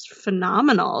just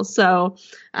phenomenal. So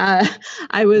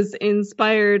I was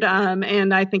inspired,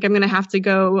 and I think I'm going to have to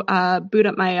go boot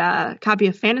up my copy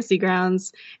of Fantasy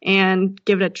Grounds and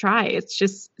give it a try. It's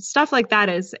just stuff like that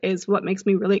is what makes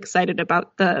me really excited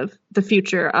about the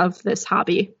future of this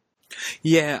hobby.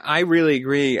 Yeah, I really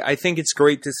agree. I think it's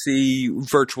great to see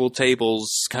virtual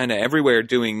tables kind of everywhere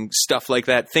doing stuff like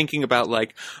that, thinking about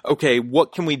like, okay,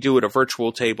 what can we do at a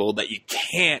virtual table that you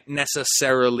can't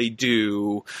necessarily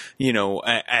do,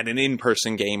 at an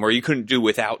in-person game, or you couldn't do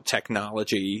without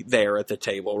technology there at the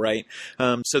table, right?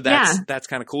 So that's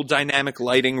kind of cool. Dynamic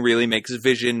lighting really makes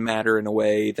vision matter in a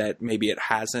way that maybe it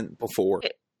hasn't before.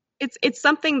 It's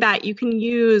something that you can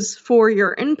use for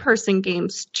your in-person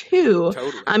games too.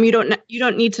 Totally. You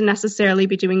don't need to necessarily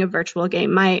be doing a virtual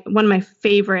game. One of my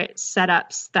favorite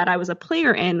setups that I was a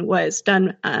player in was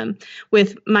done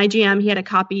with my GM. He had a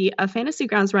copy of Fantasy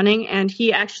Grounds running, and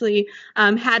he actually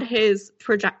had his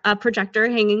projector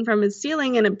hanging from his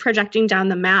ceiling and projecting down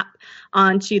the map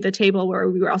onto the table where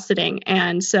we were all sitting.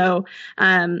 And so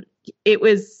it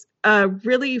was a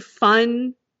really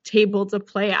fun table to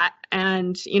play at,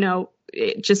 and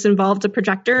it just involved a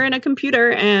projector and a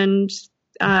computer and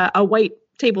a white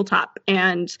tabletop,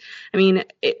 and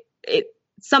it's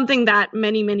something that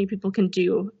many people can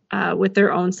do with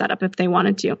their own setup if they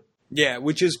wanted to. Yeah,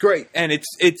 which is great, and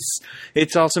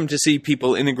it's awesome to see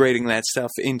people integrating that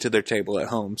stuff into their table at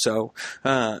home. So,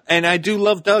 and I do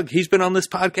love Doug. He's been on this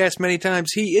podcast many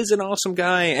times. He is an awesome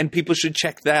guy, and people should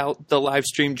check out the live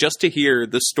stream just to hear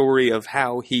the story of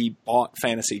how he bought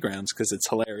Fantasy Grounds, because it's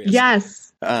hilarious.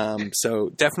 Yes. So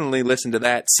definitely listen to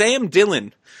that. Sam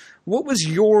Dillon, what was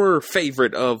your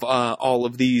favorite of all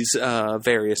of these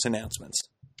various announcements?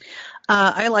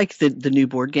 I like the new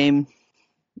board game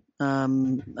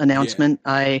announcement.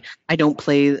 Yeah. I don't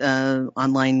play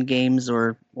online games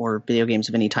or video games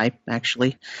of any type,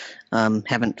 actually.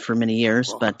 Haven't for many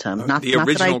years, but not the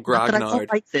original Grognard. Not that I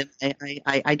don't like them.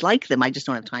 I like them. I just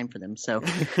don't have time for them. So,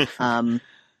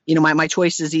 my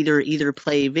choice is either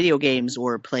play video games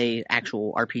or play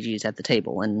actual RPGs at the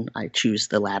table, and I choose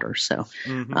the latter. So,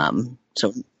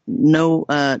 so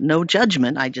no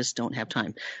judgment. I just don't have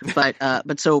time. But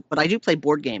I do play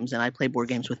board games, and I play board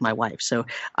games with my wife. So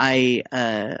I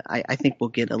think we'll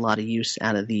get a lot of use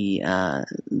out of the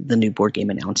new board game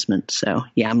announcement. So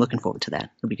yeah, I'm looking forward to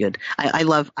that. It'll be good.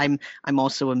 I'm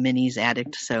also a minis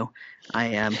addict, so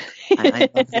I love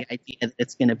the idea that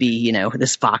it's going to be,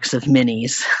 this box of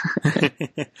minis.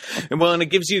 And it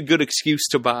gives you a good excuse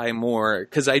to buy more,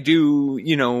 because I do,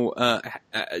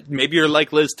 maybe you're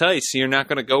like Liz Tice, you're not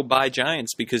going to go buy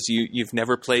Giants because you've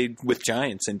never played with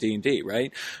Giants in D&D,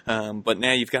 right? But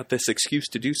now you've got this excuse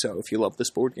to do so if you love this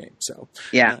board game. So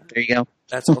yeah, there you go.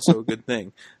 That's also a good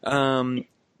thing.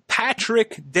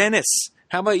 Patrick Dennis,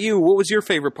 how about you? What was your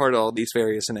favorite part of all these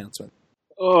various announcements?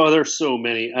 Oh, there's so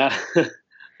many.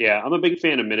 Yeah, I'm a big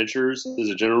fan of miniatures as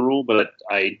a general rule, but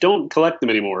I don't collect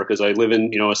them anymore because I live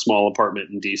in, a small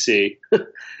apartment in DC.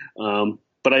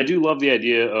 But I do love the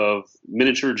idea of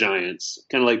miniature giants,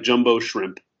 kind of like jumbo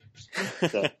shrimp,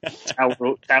 tower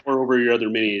over your other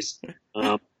minis.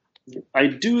 I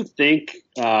do think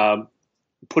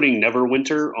putting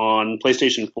Neverwinter on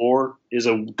PlayStation 4 is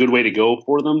a good way to go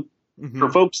for them. Mm-hmm.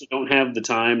 For folks that don't have the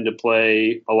time to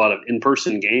play a lot of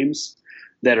in-person games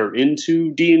that are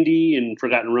into D&D and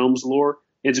Forgotten Realms lore,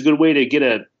 it's a good way to get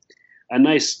a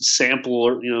nice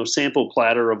sample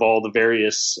platter of all the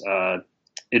various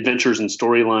adventures and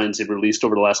storylines they've released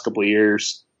over the last couple of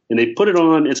years. And they put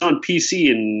it's on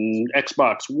PC and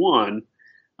Xbox One,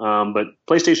 but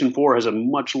PlayStation 4 has a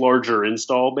much larger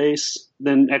install base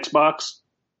than Xbox.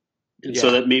 And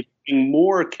so that may bring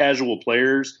more casual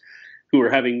players who are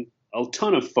having a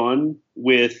ton of fun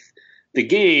with the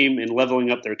game and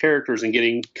leveling up their characters and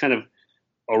getting kind of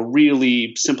a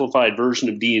really simplified version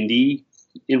of D&D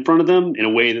in front of them in a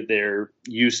way that they're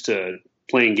used to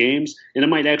playing games. And it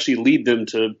might actually lead them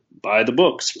to buy the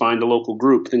books, find a local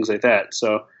group, things like that.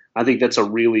 So I think that's a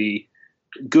really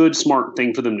good, smart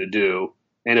thing for them to do.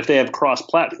 And if they have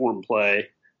cross-platform play,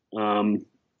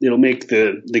 it'll make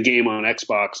the game on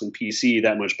Xbox and PC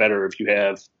that much better if you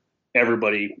have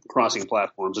everybody crossing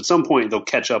platforms. At some point, they'll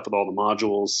catch up with all the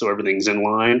modules so everything's in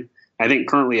line. I think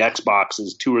currently Xbox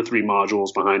is 2 or 3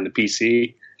 modules behind the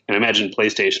PC, and I imagine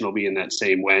PlayStation will be in that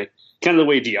same way. Kind of the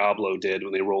way Diablo did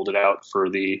when they rolled it out for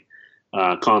the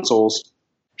consoles.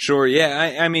 Sure,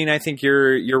 yeah. I mean, I think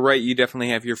you're right. You definitely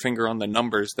have your finger on the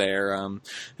numbers there,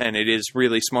 and it is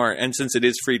really smart. And since it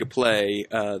is free to play,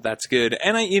 that's good.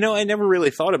 And I never really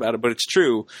thought about it, but it's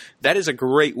true. That is a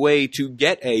great way to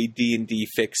get a D&D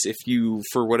fix if you,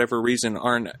 for whatever reason,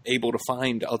 aren't able to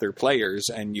find other players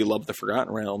and you love the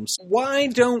Forgotten Realms. Why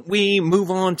don't we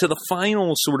move on to the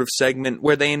final sort of segment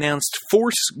where they announced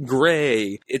Force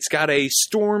Grey? It's got a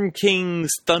Storm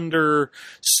King's Thunder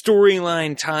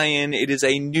storyline tie-in. It is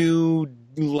a new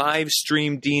live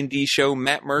stream D&D show.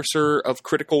 Matt Mercer of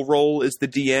Critical Role is the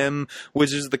DM.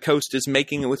 Wizards of the Coast is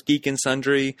making it with Geek and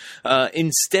Sundry.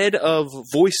 Instead of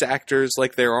voice actors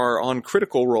like there are on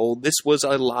Critical Role, this was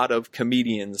a lot of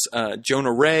comedians.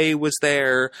 Jonah Ray was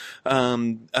there.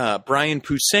 Brian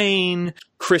Posehn.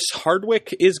 Chris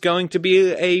Hardwick is going to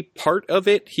be a part of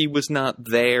it. He was not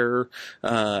there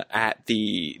at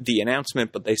the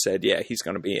announcement, but they said, yeah, he's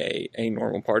going to be a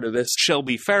normal part of this.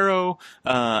 Shelby Farrow,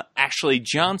 Ashley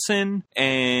Johnson,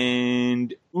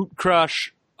 and Utkarsh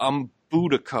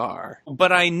Ambudkar.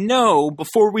 But I know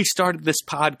before we started this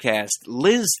podcast,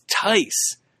 Liz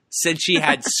Tice said she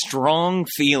had strong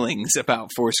feelings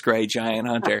about Force Grey Giant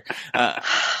Hunter.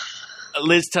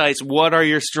 Liz Tice, what are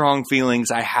your strong feelings?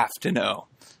 I have to know.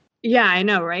 Yeah, I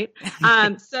know, right?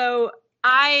 So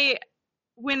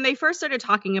when they first started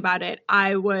talking about it,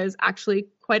 I was actually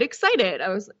quite excited. I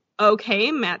was, okay,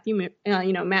 Matt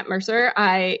Mercer.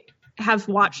 I have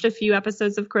watched a few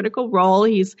episodes of Critical Role.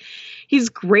 He's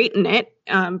great in it.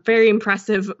 Very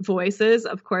impressive voices,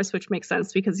 of course, which makes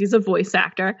sense because he's a voice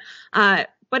actor. But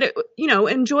it,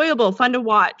 enjoyable, fun to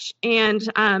watch. And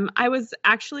I was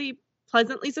actually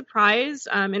pleasantly surprised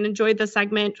and enjoyed the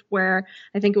segment where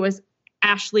I think it was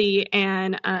Ashley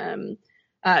and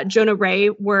Jonah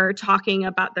Ray were talking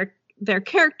about their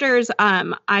characters.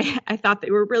 I thought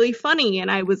they were really funny, and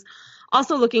I was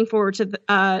also looking forward to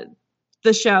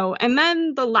the show. And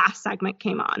then the last segment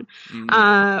came on,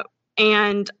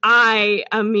 and I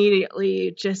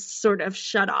immediately just sort of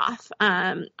shut off.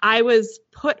 I was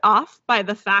put off by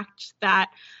the fact that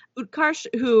Utkarsh,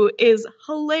 who is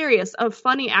hilarious, a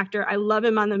funny actor. I love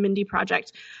him on the Mindy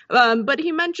Project. But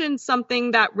he mentioned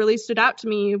something that really stood out to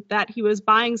me, that he was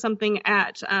buying something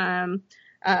at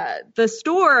the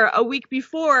store a week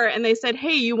before, and they said,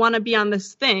 hey, you want to be on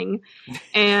this thing?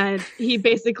 And he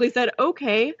basically said,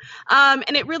 okay.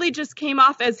 And it really just came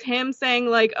off as him saying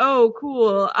like, oh,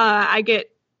 cool, I get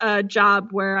a job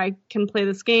where I can play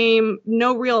this game.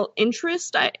 No real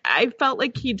interest. I felt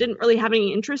like he didn't really have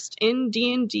any interest in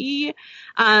D&D.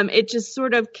 It just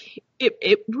sort of,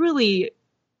 it really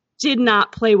did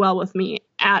not play well with me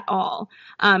at all.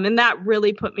 And that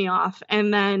really put me off.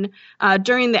 And then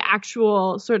during the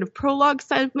actual sort of prologue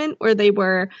segment where they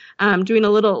were doing a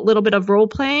little bit of role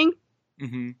playing,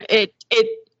 it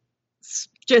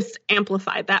just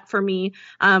amplified that for me,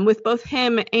 with both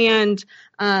him and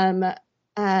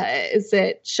is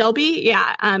it Shelby?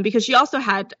 Yeah, because she also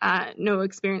had no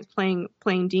experience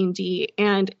playing D&D,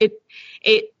 and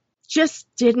it just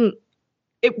didn't.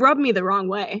 It rubbed me the wrong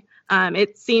way.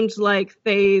 It seemed like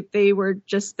they were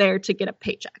just there to get a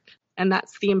paycheck, and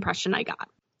that's the impression I got,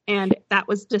 and that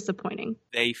was disappointing.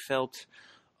 They felt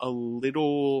a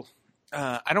little,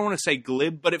 I don't want to say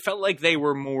glib, but it felt like they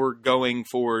were more going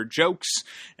for jokes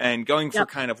and going for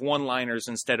kind of one-liners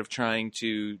instead of trying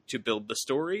to build the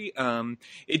story.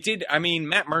 It did, I mean,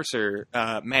 Matt Mercer,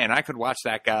 man, I could watch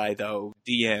that guy, though,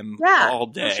 DM all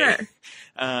day.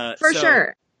 For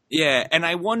sure. Yeah, and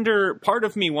I wonder, part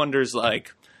of me wonders,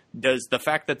 like, does the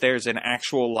fact that there's an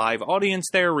actual live audience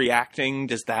there reacting,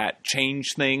 does that change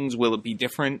things? Will it be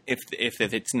different if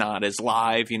it's not as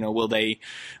live? You know,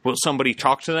 will somebody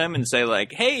talk to them and say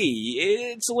like, hey,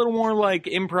 it's a little more like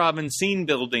improv and scene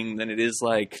building than it is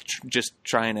like just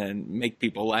trying to make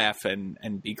people laugh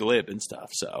and be glib and stuff.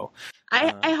 So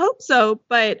I hope so,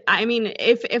 but I mean,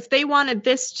 if they wanted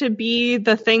this to be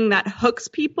the thing that hooks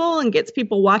people and gets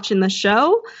people watching the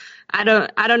show, I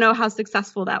don't know how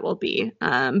successful that will be.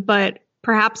 But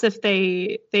perhaps if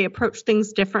they approach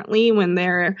things differently when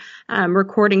they're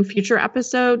recording future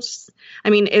episodes. I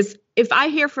mean, if I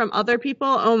hear from other people,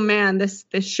 oh man, this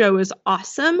show is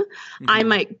awesome, I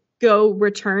might go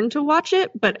return to watch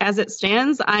it. But as it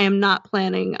stands, I am not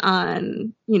planning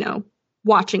on,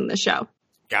 watching the show.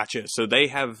 Gotcha. So they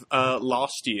have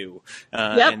lost you,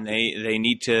 and they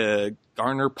need to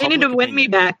garner public They need to win me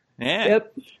back. Yeah.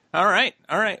 Yep. All right.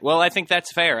 Well, I think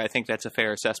that's fair. I think that's a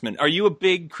fair assessment. Are you a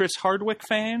big Chris Hardwick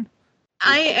fan?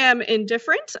 I am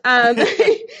indifferent.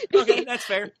 Okay, that's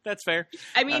fair.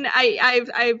 I mean,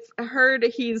 I've heard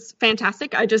he's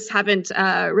fantastic. I just haven't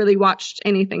really watched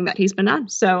anything that he's been on,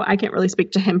 so I can't really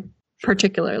speak to him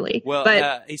particularly. Well,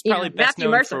 but he's probably best Matthew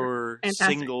known Mercer, for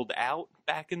fantastic. Singled Out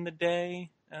back in the day.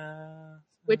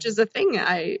 Which is a thing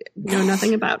I know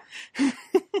nothing about.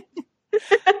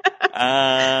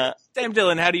 Sam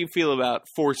Dillon, how do you feel about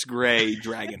Force Grey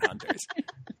Dragon Hunters?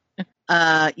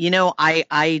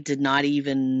 I did not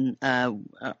even,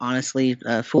 honestly,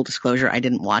 full disclosure, I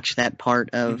didn't watch that part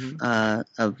of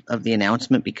the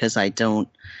announcement because I don't,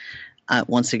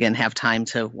 once again, have time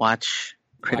to watch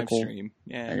critical. Live stream.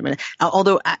 Yeah.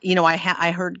 Although,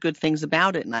 I heard good things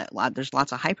about it, and there's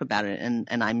lots of hype about it,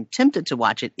 and I'm tempted to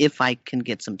watch it if I can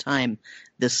get some time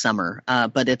this summer.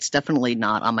 But it's definitely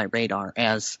not on my radar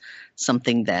as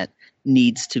something that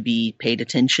needs to be paid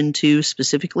attention to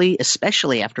specifically,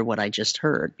 especially after what I just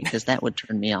heard, because that would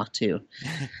turn me off too.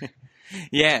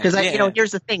 Yeah, because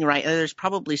here's the thing, right? There's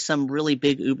probably some really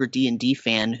big Uber D&D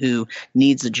fan who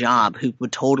needs a job who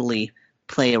would totally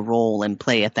play a role and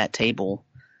play at that table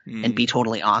and be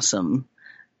totally awesome.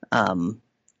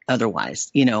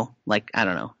 Otherwise, I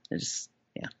don't know.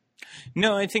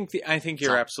 No, I think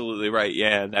you're absolutely right.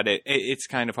 Yeah, that it's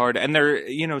kind of hard. And there,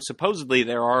 supposedly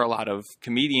there are a lot of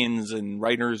comedians and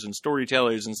writers and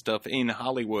storytellers and stuff in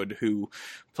Hollywood who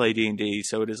play D&D.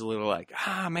 So it is a little like,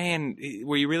 man,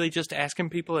 were you really just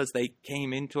asking people as they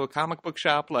came into a comic book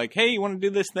shop, like, hey, you want to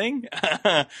do this thing?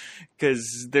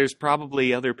 Because there's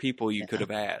probably other people you could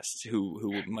have asked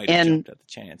who might have jumped at the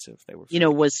chance if they were.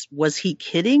 Was he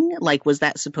kidding? Like, was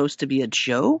that supposed to be a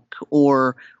joke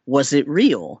or was it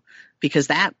real? Because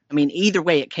either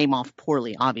way, it came off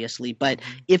poorly, obviously. But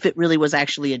if it really was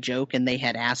actually a joke and they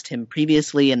had asked him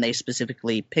previously and they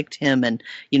specifically picked him, and,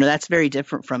 that's very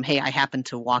different from, hey, I happened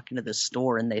to walk into this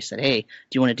store and they said, hey, do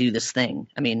you want to do this thing?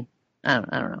 I mean, I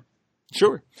don't know.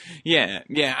 Sure. Yeah.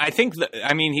 I think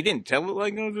he didn't tell it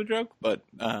like it was a joke, but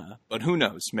who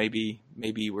knows? Maybe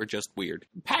we're just weird.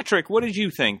 Patrick, what did you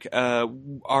think?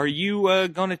 Are you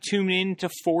going to tune in to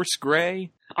Force Grey?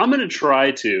 I'm going to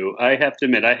try to. I have to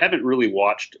admit, I haven't really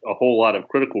watched a whole lot of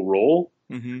Critical Role,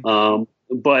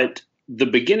 but the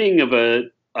beginning of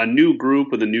a new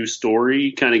group with a new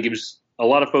story kind of gives a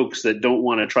lot of folks that don't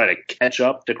want to try to catch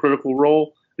up to Critical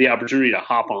Role the opportunity to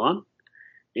hop on.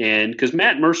 And because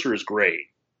Matt Mercer is great.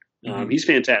 He's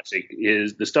fantastic.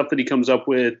 The stuff that he comes up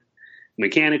with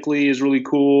mechanically is really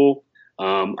cool.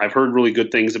 I've heard really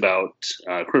good things about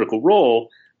Critical Role,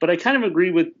 but I kind of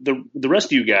agree with the rest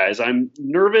of you guys. I'm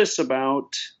nervous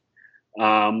about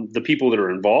the people that are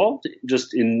involved,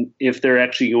 just in if they're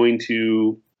actually going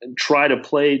to try to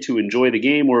play to enjoy the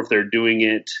game, or if they're doing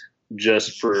it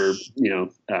just for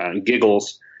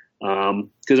giggles. Because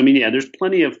there's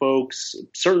plenty of folks,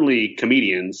 certainly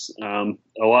comedians. A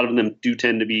lot of them do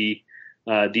tend to be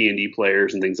D&D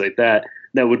players and things like that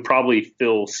would probably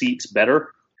fill seats better.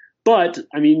 But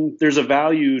there's a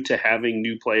value to having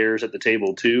new players at the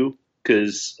table too,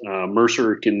 because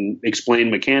Mercer can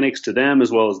explain mechanics to them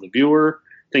as well as the viewer,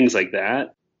 things like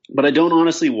that. But I don't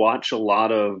honestly watch a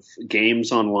lot of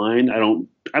games online. I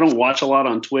don't watch a lot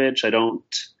on Twitch. I don't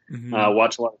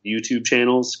watch a lot of YouTube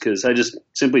channels because I just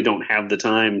simply don't have the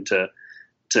time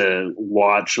to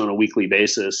watch on a weekly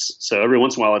basis. So every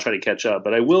once in a while I try to catch up,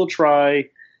 but I will try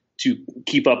to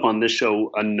keep up on this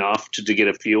show enough to get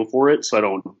a feel for it so I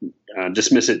don't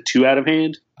dismiss it too out of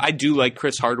hand. I do like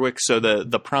Chris Hardwick, so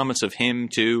the promise of him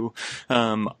too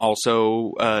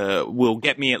also will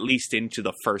get me at least into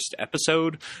the first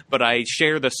episode. But I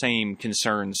share the same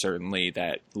concern certainly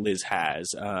that Liz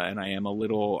has, and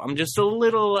I'm just a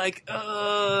little like,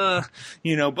 But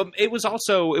it was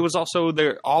also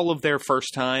all of their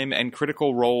first time, and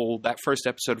Critical Role. That first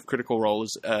episode of Critical Role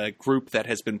is a group that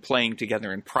has been playing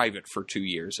together in private for 2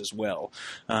 years as well,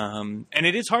 and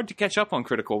it is hard to catch up on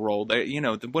Critical Role.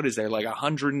 What is there, like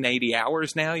 180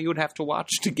 hours now you would have to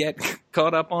watch to get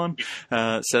caught up on?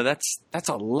 So that's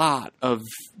a lot of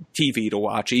TV to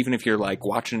watch, even if you're like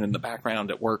watching in the background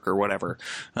at work or whatever.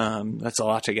 That's a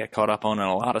lot to get caught up on and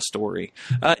a lot of story.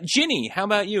 Ginny, how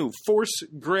about you? Force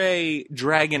Grey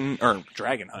Dragon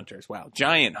Hunters. Wow,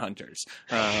 Giant Hunters.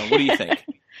 What do you think?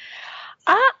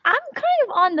 I'm kind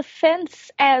of on the fence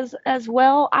as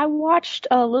well. I watched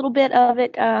a little bit of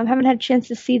it. Haven't had a chance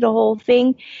to see the whole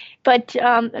thing, but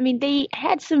they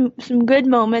had some good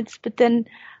moments. But then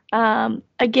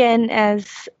again,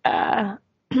 as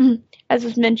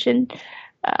was mentioned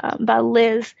by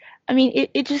Liz,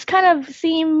 it just kind of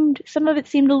seemed, some of it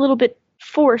seemed a little bit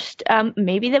forced.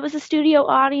 Maybe that was a studio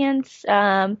audience.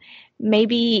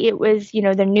 Maybe it was,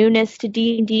 the newness to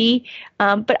D&D.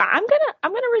 But I'm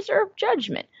gonna reserve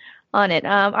judgment on it.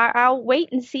 I'll wait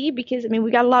and see because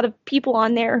we got a lot of people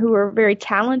on there who are very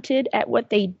talented at what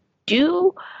they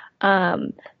do.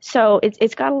 So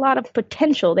it's got a lot of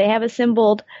potential. They have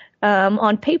assembled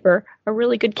on paper a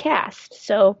really good cast.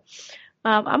 So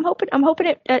I'm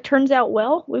hoping it turns out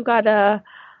well. We've got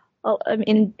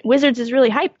Wizards has really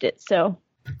hyped it. So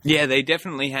yeah, they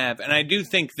definitely have, and I do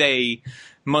think they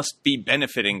must be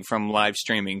benefiting from live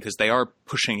streaming because they are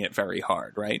pushing it very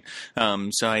hard, right?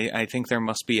 So I think there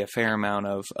must be a fair amount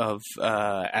of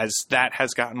as that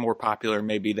has gotten more popular,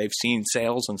 maybe they've seen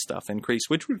sales and stuff increase,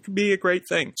 which would be a great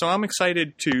thing. So I'm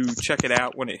excited to check it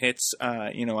out when it hits.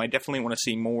 I definitely want to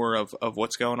see more of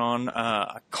what's going on.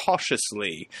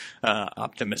 Cautiously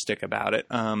optimistic about it,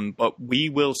 but we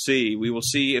will see. We will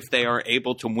see if they are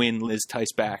able to win Liz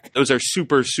Tice back. Those are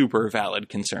super, super valid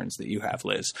concerns that you have,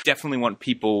 Liz. Definitely want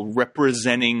people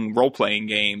representing role-playing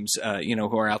games,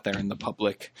 who are out there in the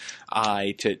public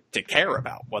eye to care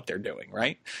about what they're doing,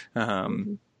 right?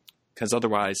 Because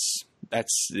otherwise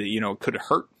that's, could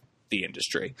hurt the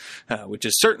industry, which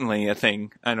is certainly a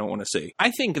thing I don't want to see. I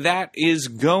think that is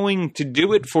going to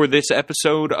do it for this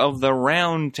episode of The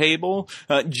Round Table.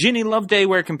 Ginny Loveday,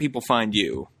 where can people find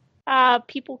you?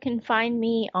 People can find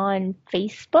me on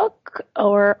Facebook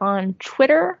or on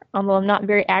Twitter, although I'm not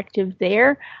very active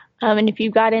there. And if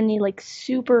you've got any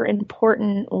super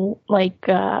important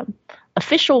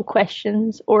official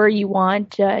questions, or you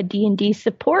want D&D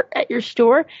support at your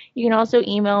store, you can also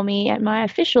email me at my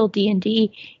official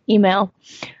D&D email.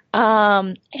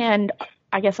 And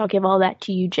I guess I'll give all that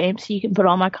to you, James, so you can put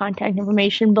all my contact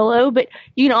information below. But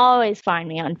you can always find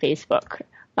me on Facebook.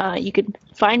 You can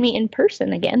find me in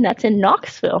person again. That's in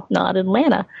Knoxville, not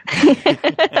Atlanta.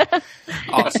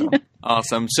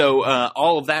 Awesome. So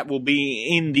all of that will be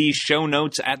in the show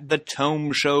notes at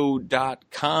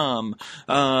thetomeshow.com.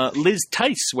 Liz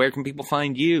Tice, where can people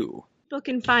find you? People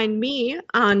can find me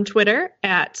on Twitter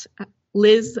at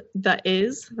Liz the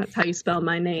Is. That's how you spell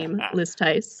my name, Liz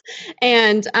Tice.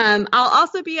 And I'll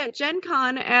also be at Gen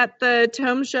Con at the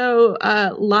Tome Show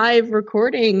live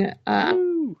recording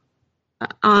on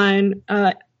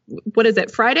what is it,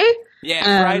 Friday?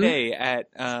 Yeah, Friday at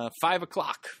 5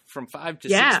 o'clock, from 5 to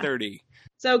 6:30.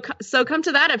 So come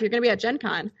to that if you're going to be at Gen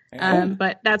Con. Yeah.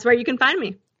 But that's where you can find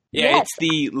me. Yeah, Yes. it's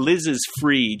the Liz is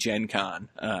free Gen Con.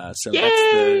 So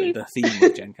Yay! that's the theme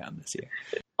of Gen Con this year.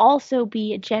 Also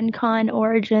be at Gen Con,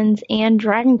 Origins, and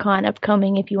Dragon Con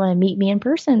upcoming if you want to meet me in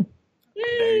person.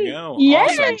 There you go.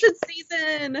 Yes! Convention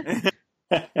season!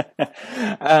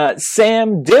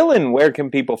 Sam Dillon, where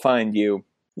can people find you?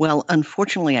 Well,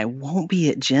 unfortunately, I won't be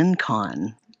at Gen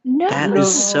Con. No. That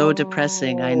is so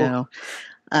depressing, I know.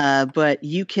 But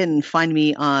you can find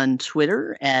me on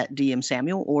Twitter at DM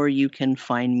Samuel, or you can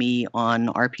find me on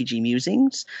RPG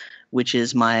Musings, which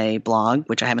is my blog,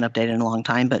 which I haven't updated in a long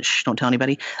time, but don't tell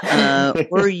anybody.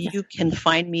 Or you can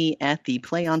find me at the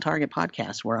Play on Target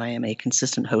podcast, where I am a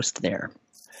consistent host there.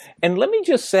 And let me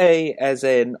just say, as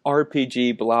an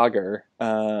RPG blogger,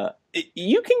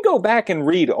 you can go back and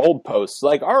read old posts.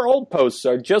 Like, our old posts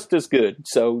are just as good.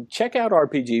 So check out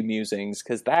RPG Musings,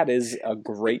 because that is a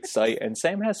great site, and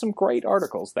Sam has some great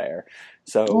articles there.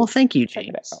 So Well, thank you, check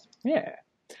it James. out. Yeah.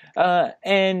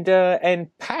 And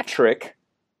Patrick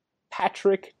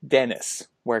Dennis,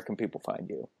 where can people find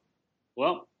you?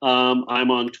 Well,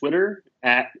 I'm on Twitter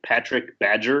at Patrick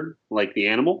Badger, like the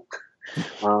animal.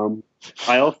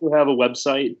 I also have a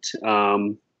website,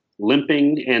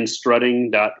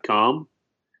 limpingandstrutting.com,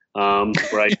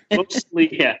 where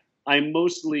I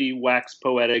mostly wax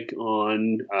poetic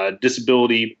on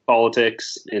disability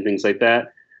politics and things like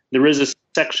that. There is a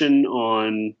section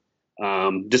on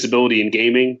disability in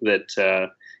gaming that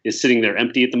is sitting there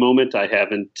empty at the moment. I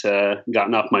haven't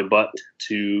gotten off my butt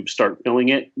to start filling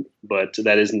it, but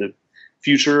that is in the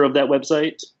future of that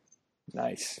website.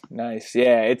 Nice.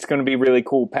 Yeah, it's going to be really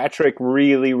cool. Patrick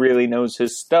really, really knows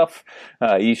his stuff.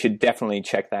 You should definitely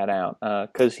check that out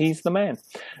because he's the man.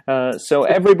 So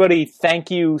everybody, thank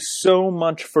you so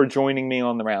much for joining me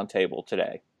on the roundtable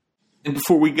today. And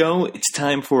before we go, it's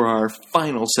time for our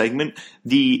final segment,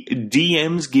 the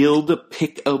DMs Guild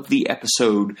Pick of the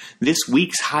Episode. This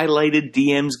week's highlighted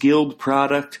DMs Guild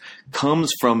product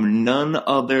comes from none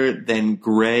other than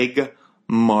Greg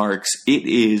Marks. It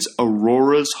is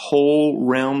Aurora's Whole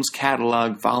Realms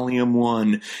Catalog Volume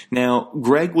 1. Now,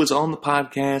 Greg was on the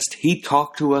podcast. He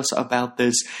talked to us about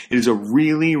this. It is a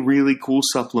really, really cool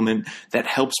supplement that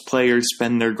helps players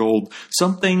spend their gold.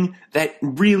 Something that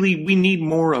really we need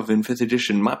more of in 5th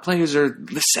edition. My players are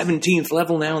the 17th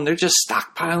level now, and they're just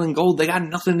stockpiling gold. They got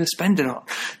nothing to spend it on.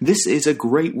 This is a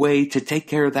great way to take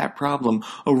care of that problem.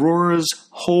 Aurora's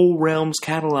Whole Realms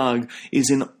Catalog is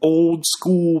an old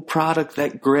school product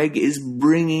that Greg is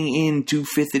bringing into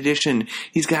 5th edition.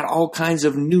 He's got all kinds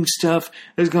of new stuff.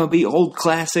 There's going to be old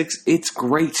classics. It's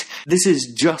great. This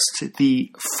is just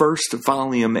the first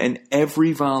volume, and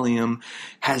every volume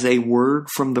has a word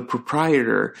from the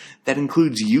proprietor that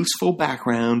includes useful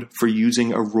background for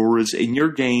using Auroras in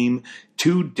your game,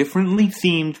 2 differently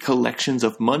themed collections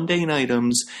of mundane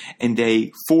items, and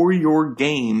a For Your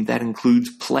Game that includes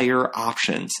player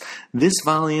options. This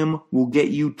volume will get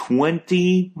you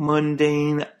 20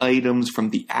 mundane items from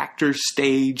the Actor's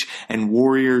Stage and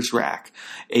Warrior's Rack,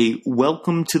 a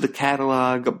welcome to the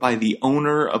catalog by the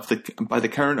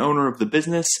current owner of the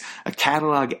business, a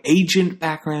catalog agent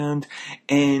background,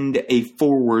 and a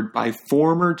foreword by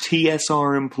former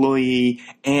TSR employee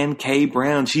Ann K.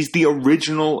 Brown. She's the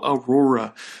original Aurora.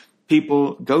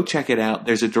 People, go check it out.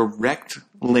 There's a direct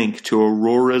link to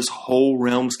Aurora's Whole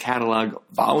Realms Catalog,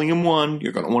 Volume 1.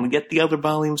 You're going to want to get the other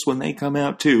volumes when they come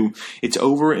out, too. It's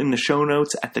over in the show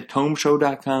notes at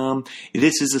thetomeshow.com.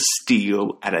 This is a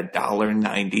steal at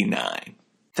 $1.99.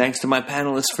 Thanks to my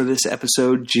panelists for this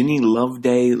episode, Ginny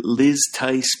Loveday, Liz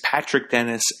Tice, Patrick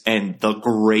Dennis, and the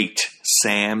great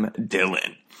Sam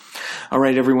Dillon. All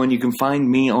right, everyone, you can find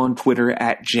me on Twitter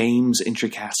at James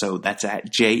Introcaso. That's at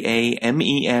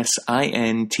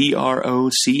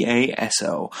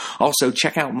JamesIntrocaso. Also,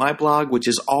 check out my blog, which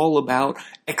is all about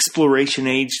Exploration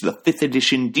Age, the 5th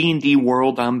edition D&D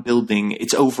world I'm building.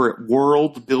 It's over at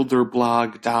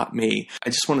worldbuilderblog.me. I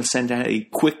just want to send out a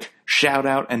quick shout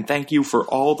out and thank you for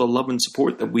all the love and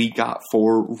support that we got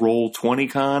for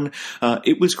Roll20Con.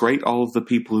 It was great. All of the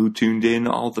people who tuned in,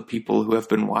 all the people who have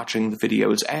been watching the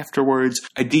videos afterwards.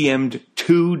 I DM'd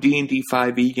 2 D&D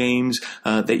 5e games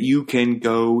that you can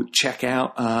go check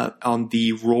out on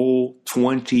the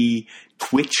Roll20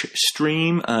 Twitch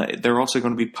stream. They're also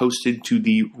going to be posted to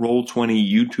the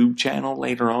Roll20 YouTube channel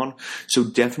later on. So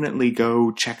definitely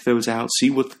go check those out. See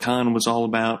what the con was all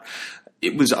about.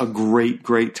 It was a great,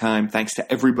 great time. Thanks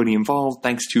to everybody involved.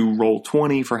 Thanks to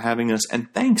Roll20 for having us.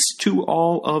 And thanks to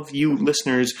all of you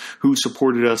listeners who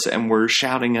supported us and were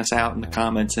shouting us out in the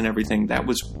comments and everything. That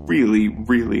was really,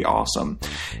 really awesome.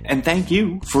 And thank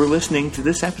you for listening to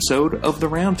this episode of The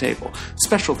Roundtable.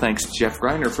 Special thanks to Jeff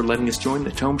Greiner for letting us join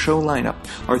the Tome Show lineup.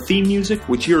 Our theme music,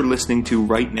 which you're listening to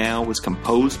right now, was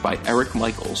composed by Eric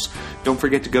Michaels. Don't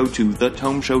forget to go to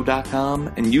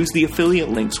thetomeshow.com and use the affiliate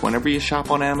links whenever you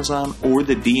shop on Amazon or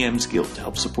the DMs Guild to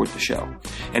help support the show.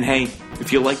 And hey,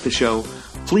 if you like the show,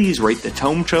 please rate the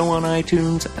Tome Show on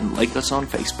iTunes and like us on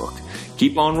Facebook.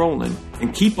 Keep on rolling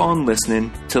and keep on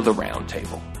listening to The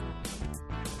Roundtable.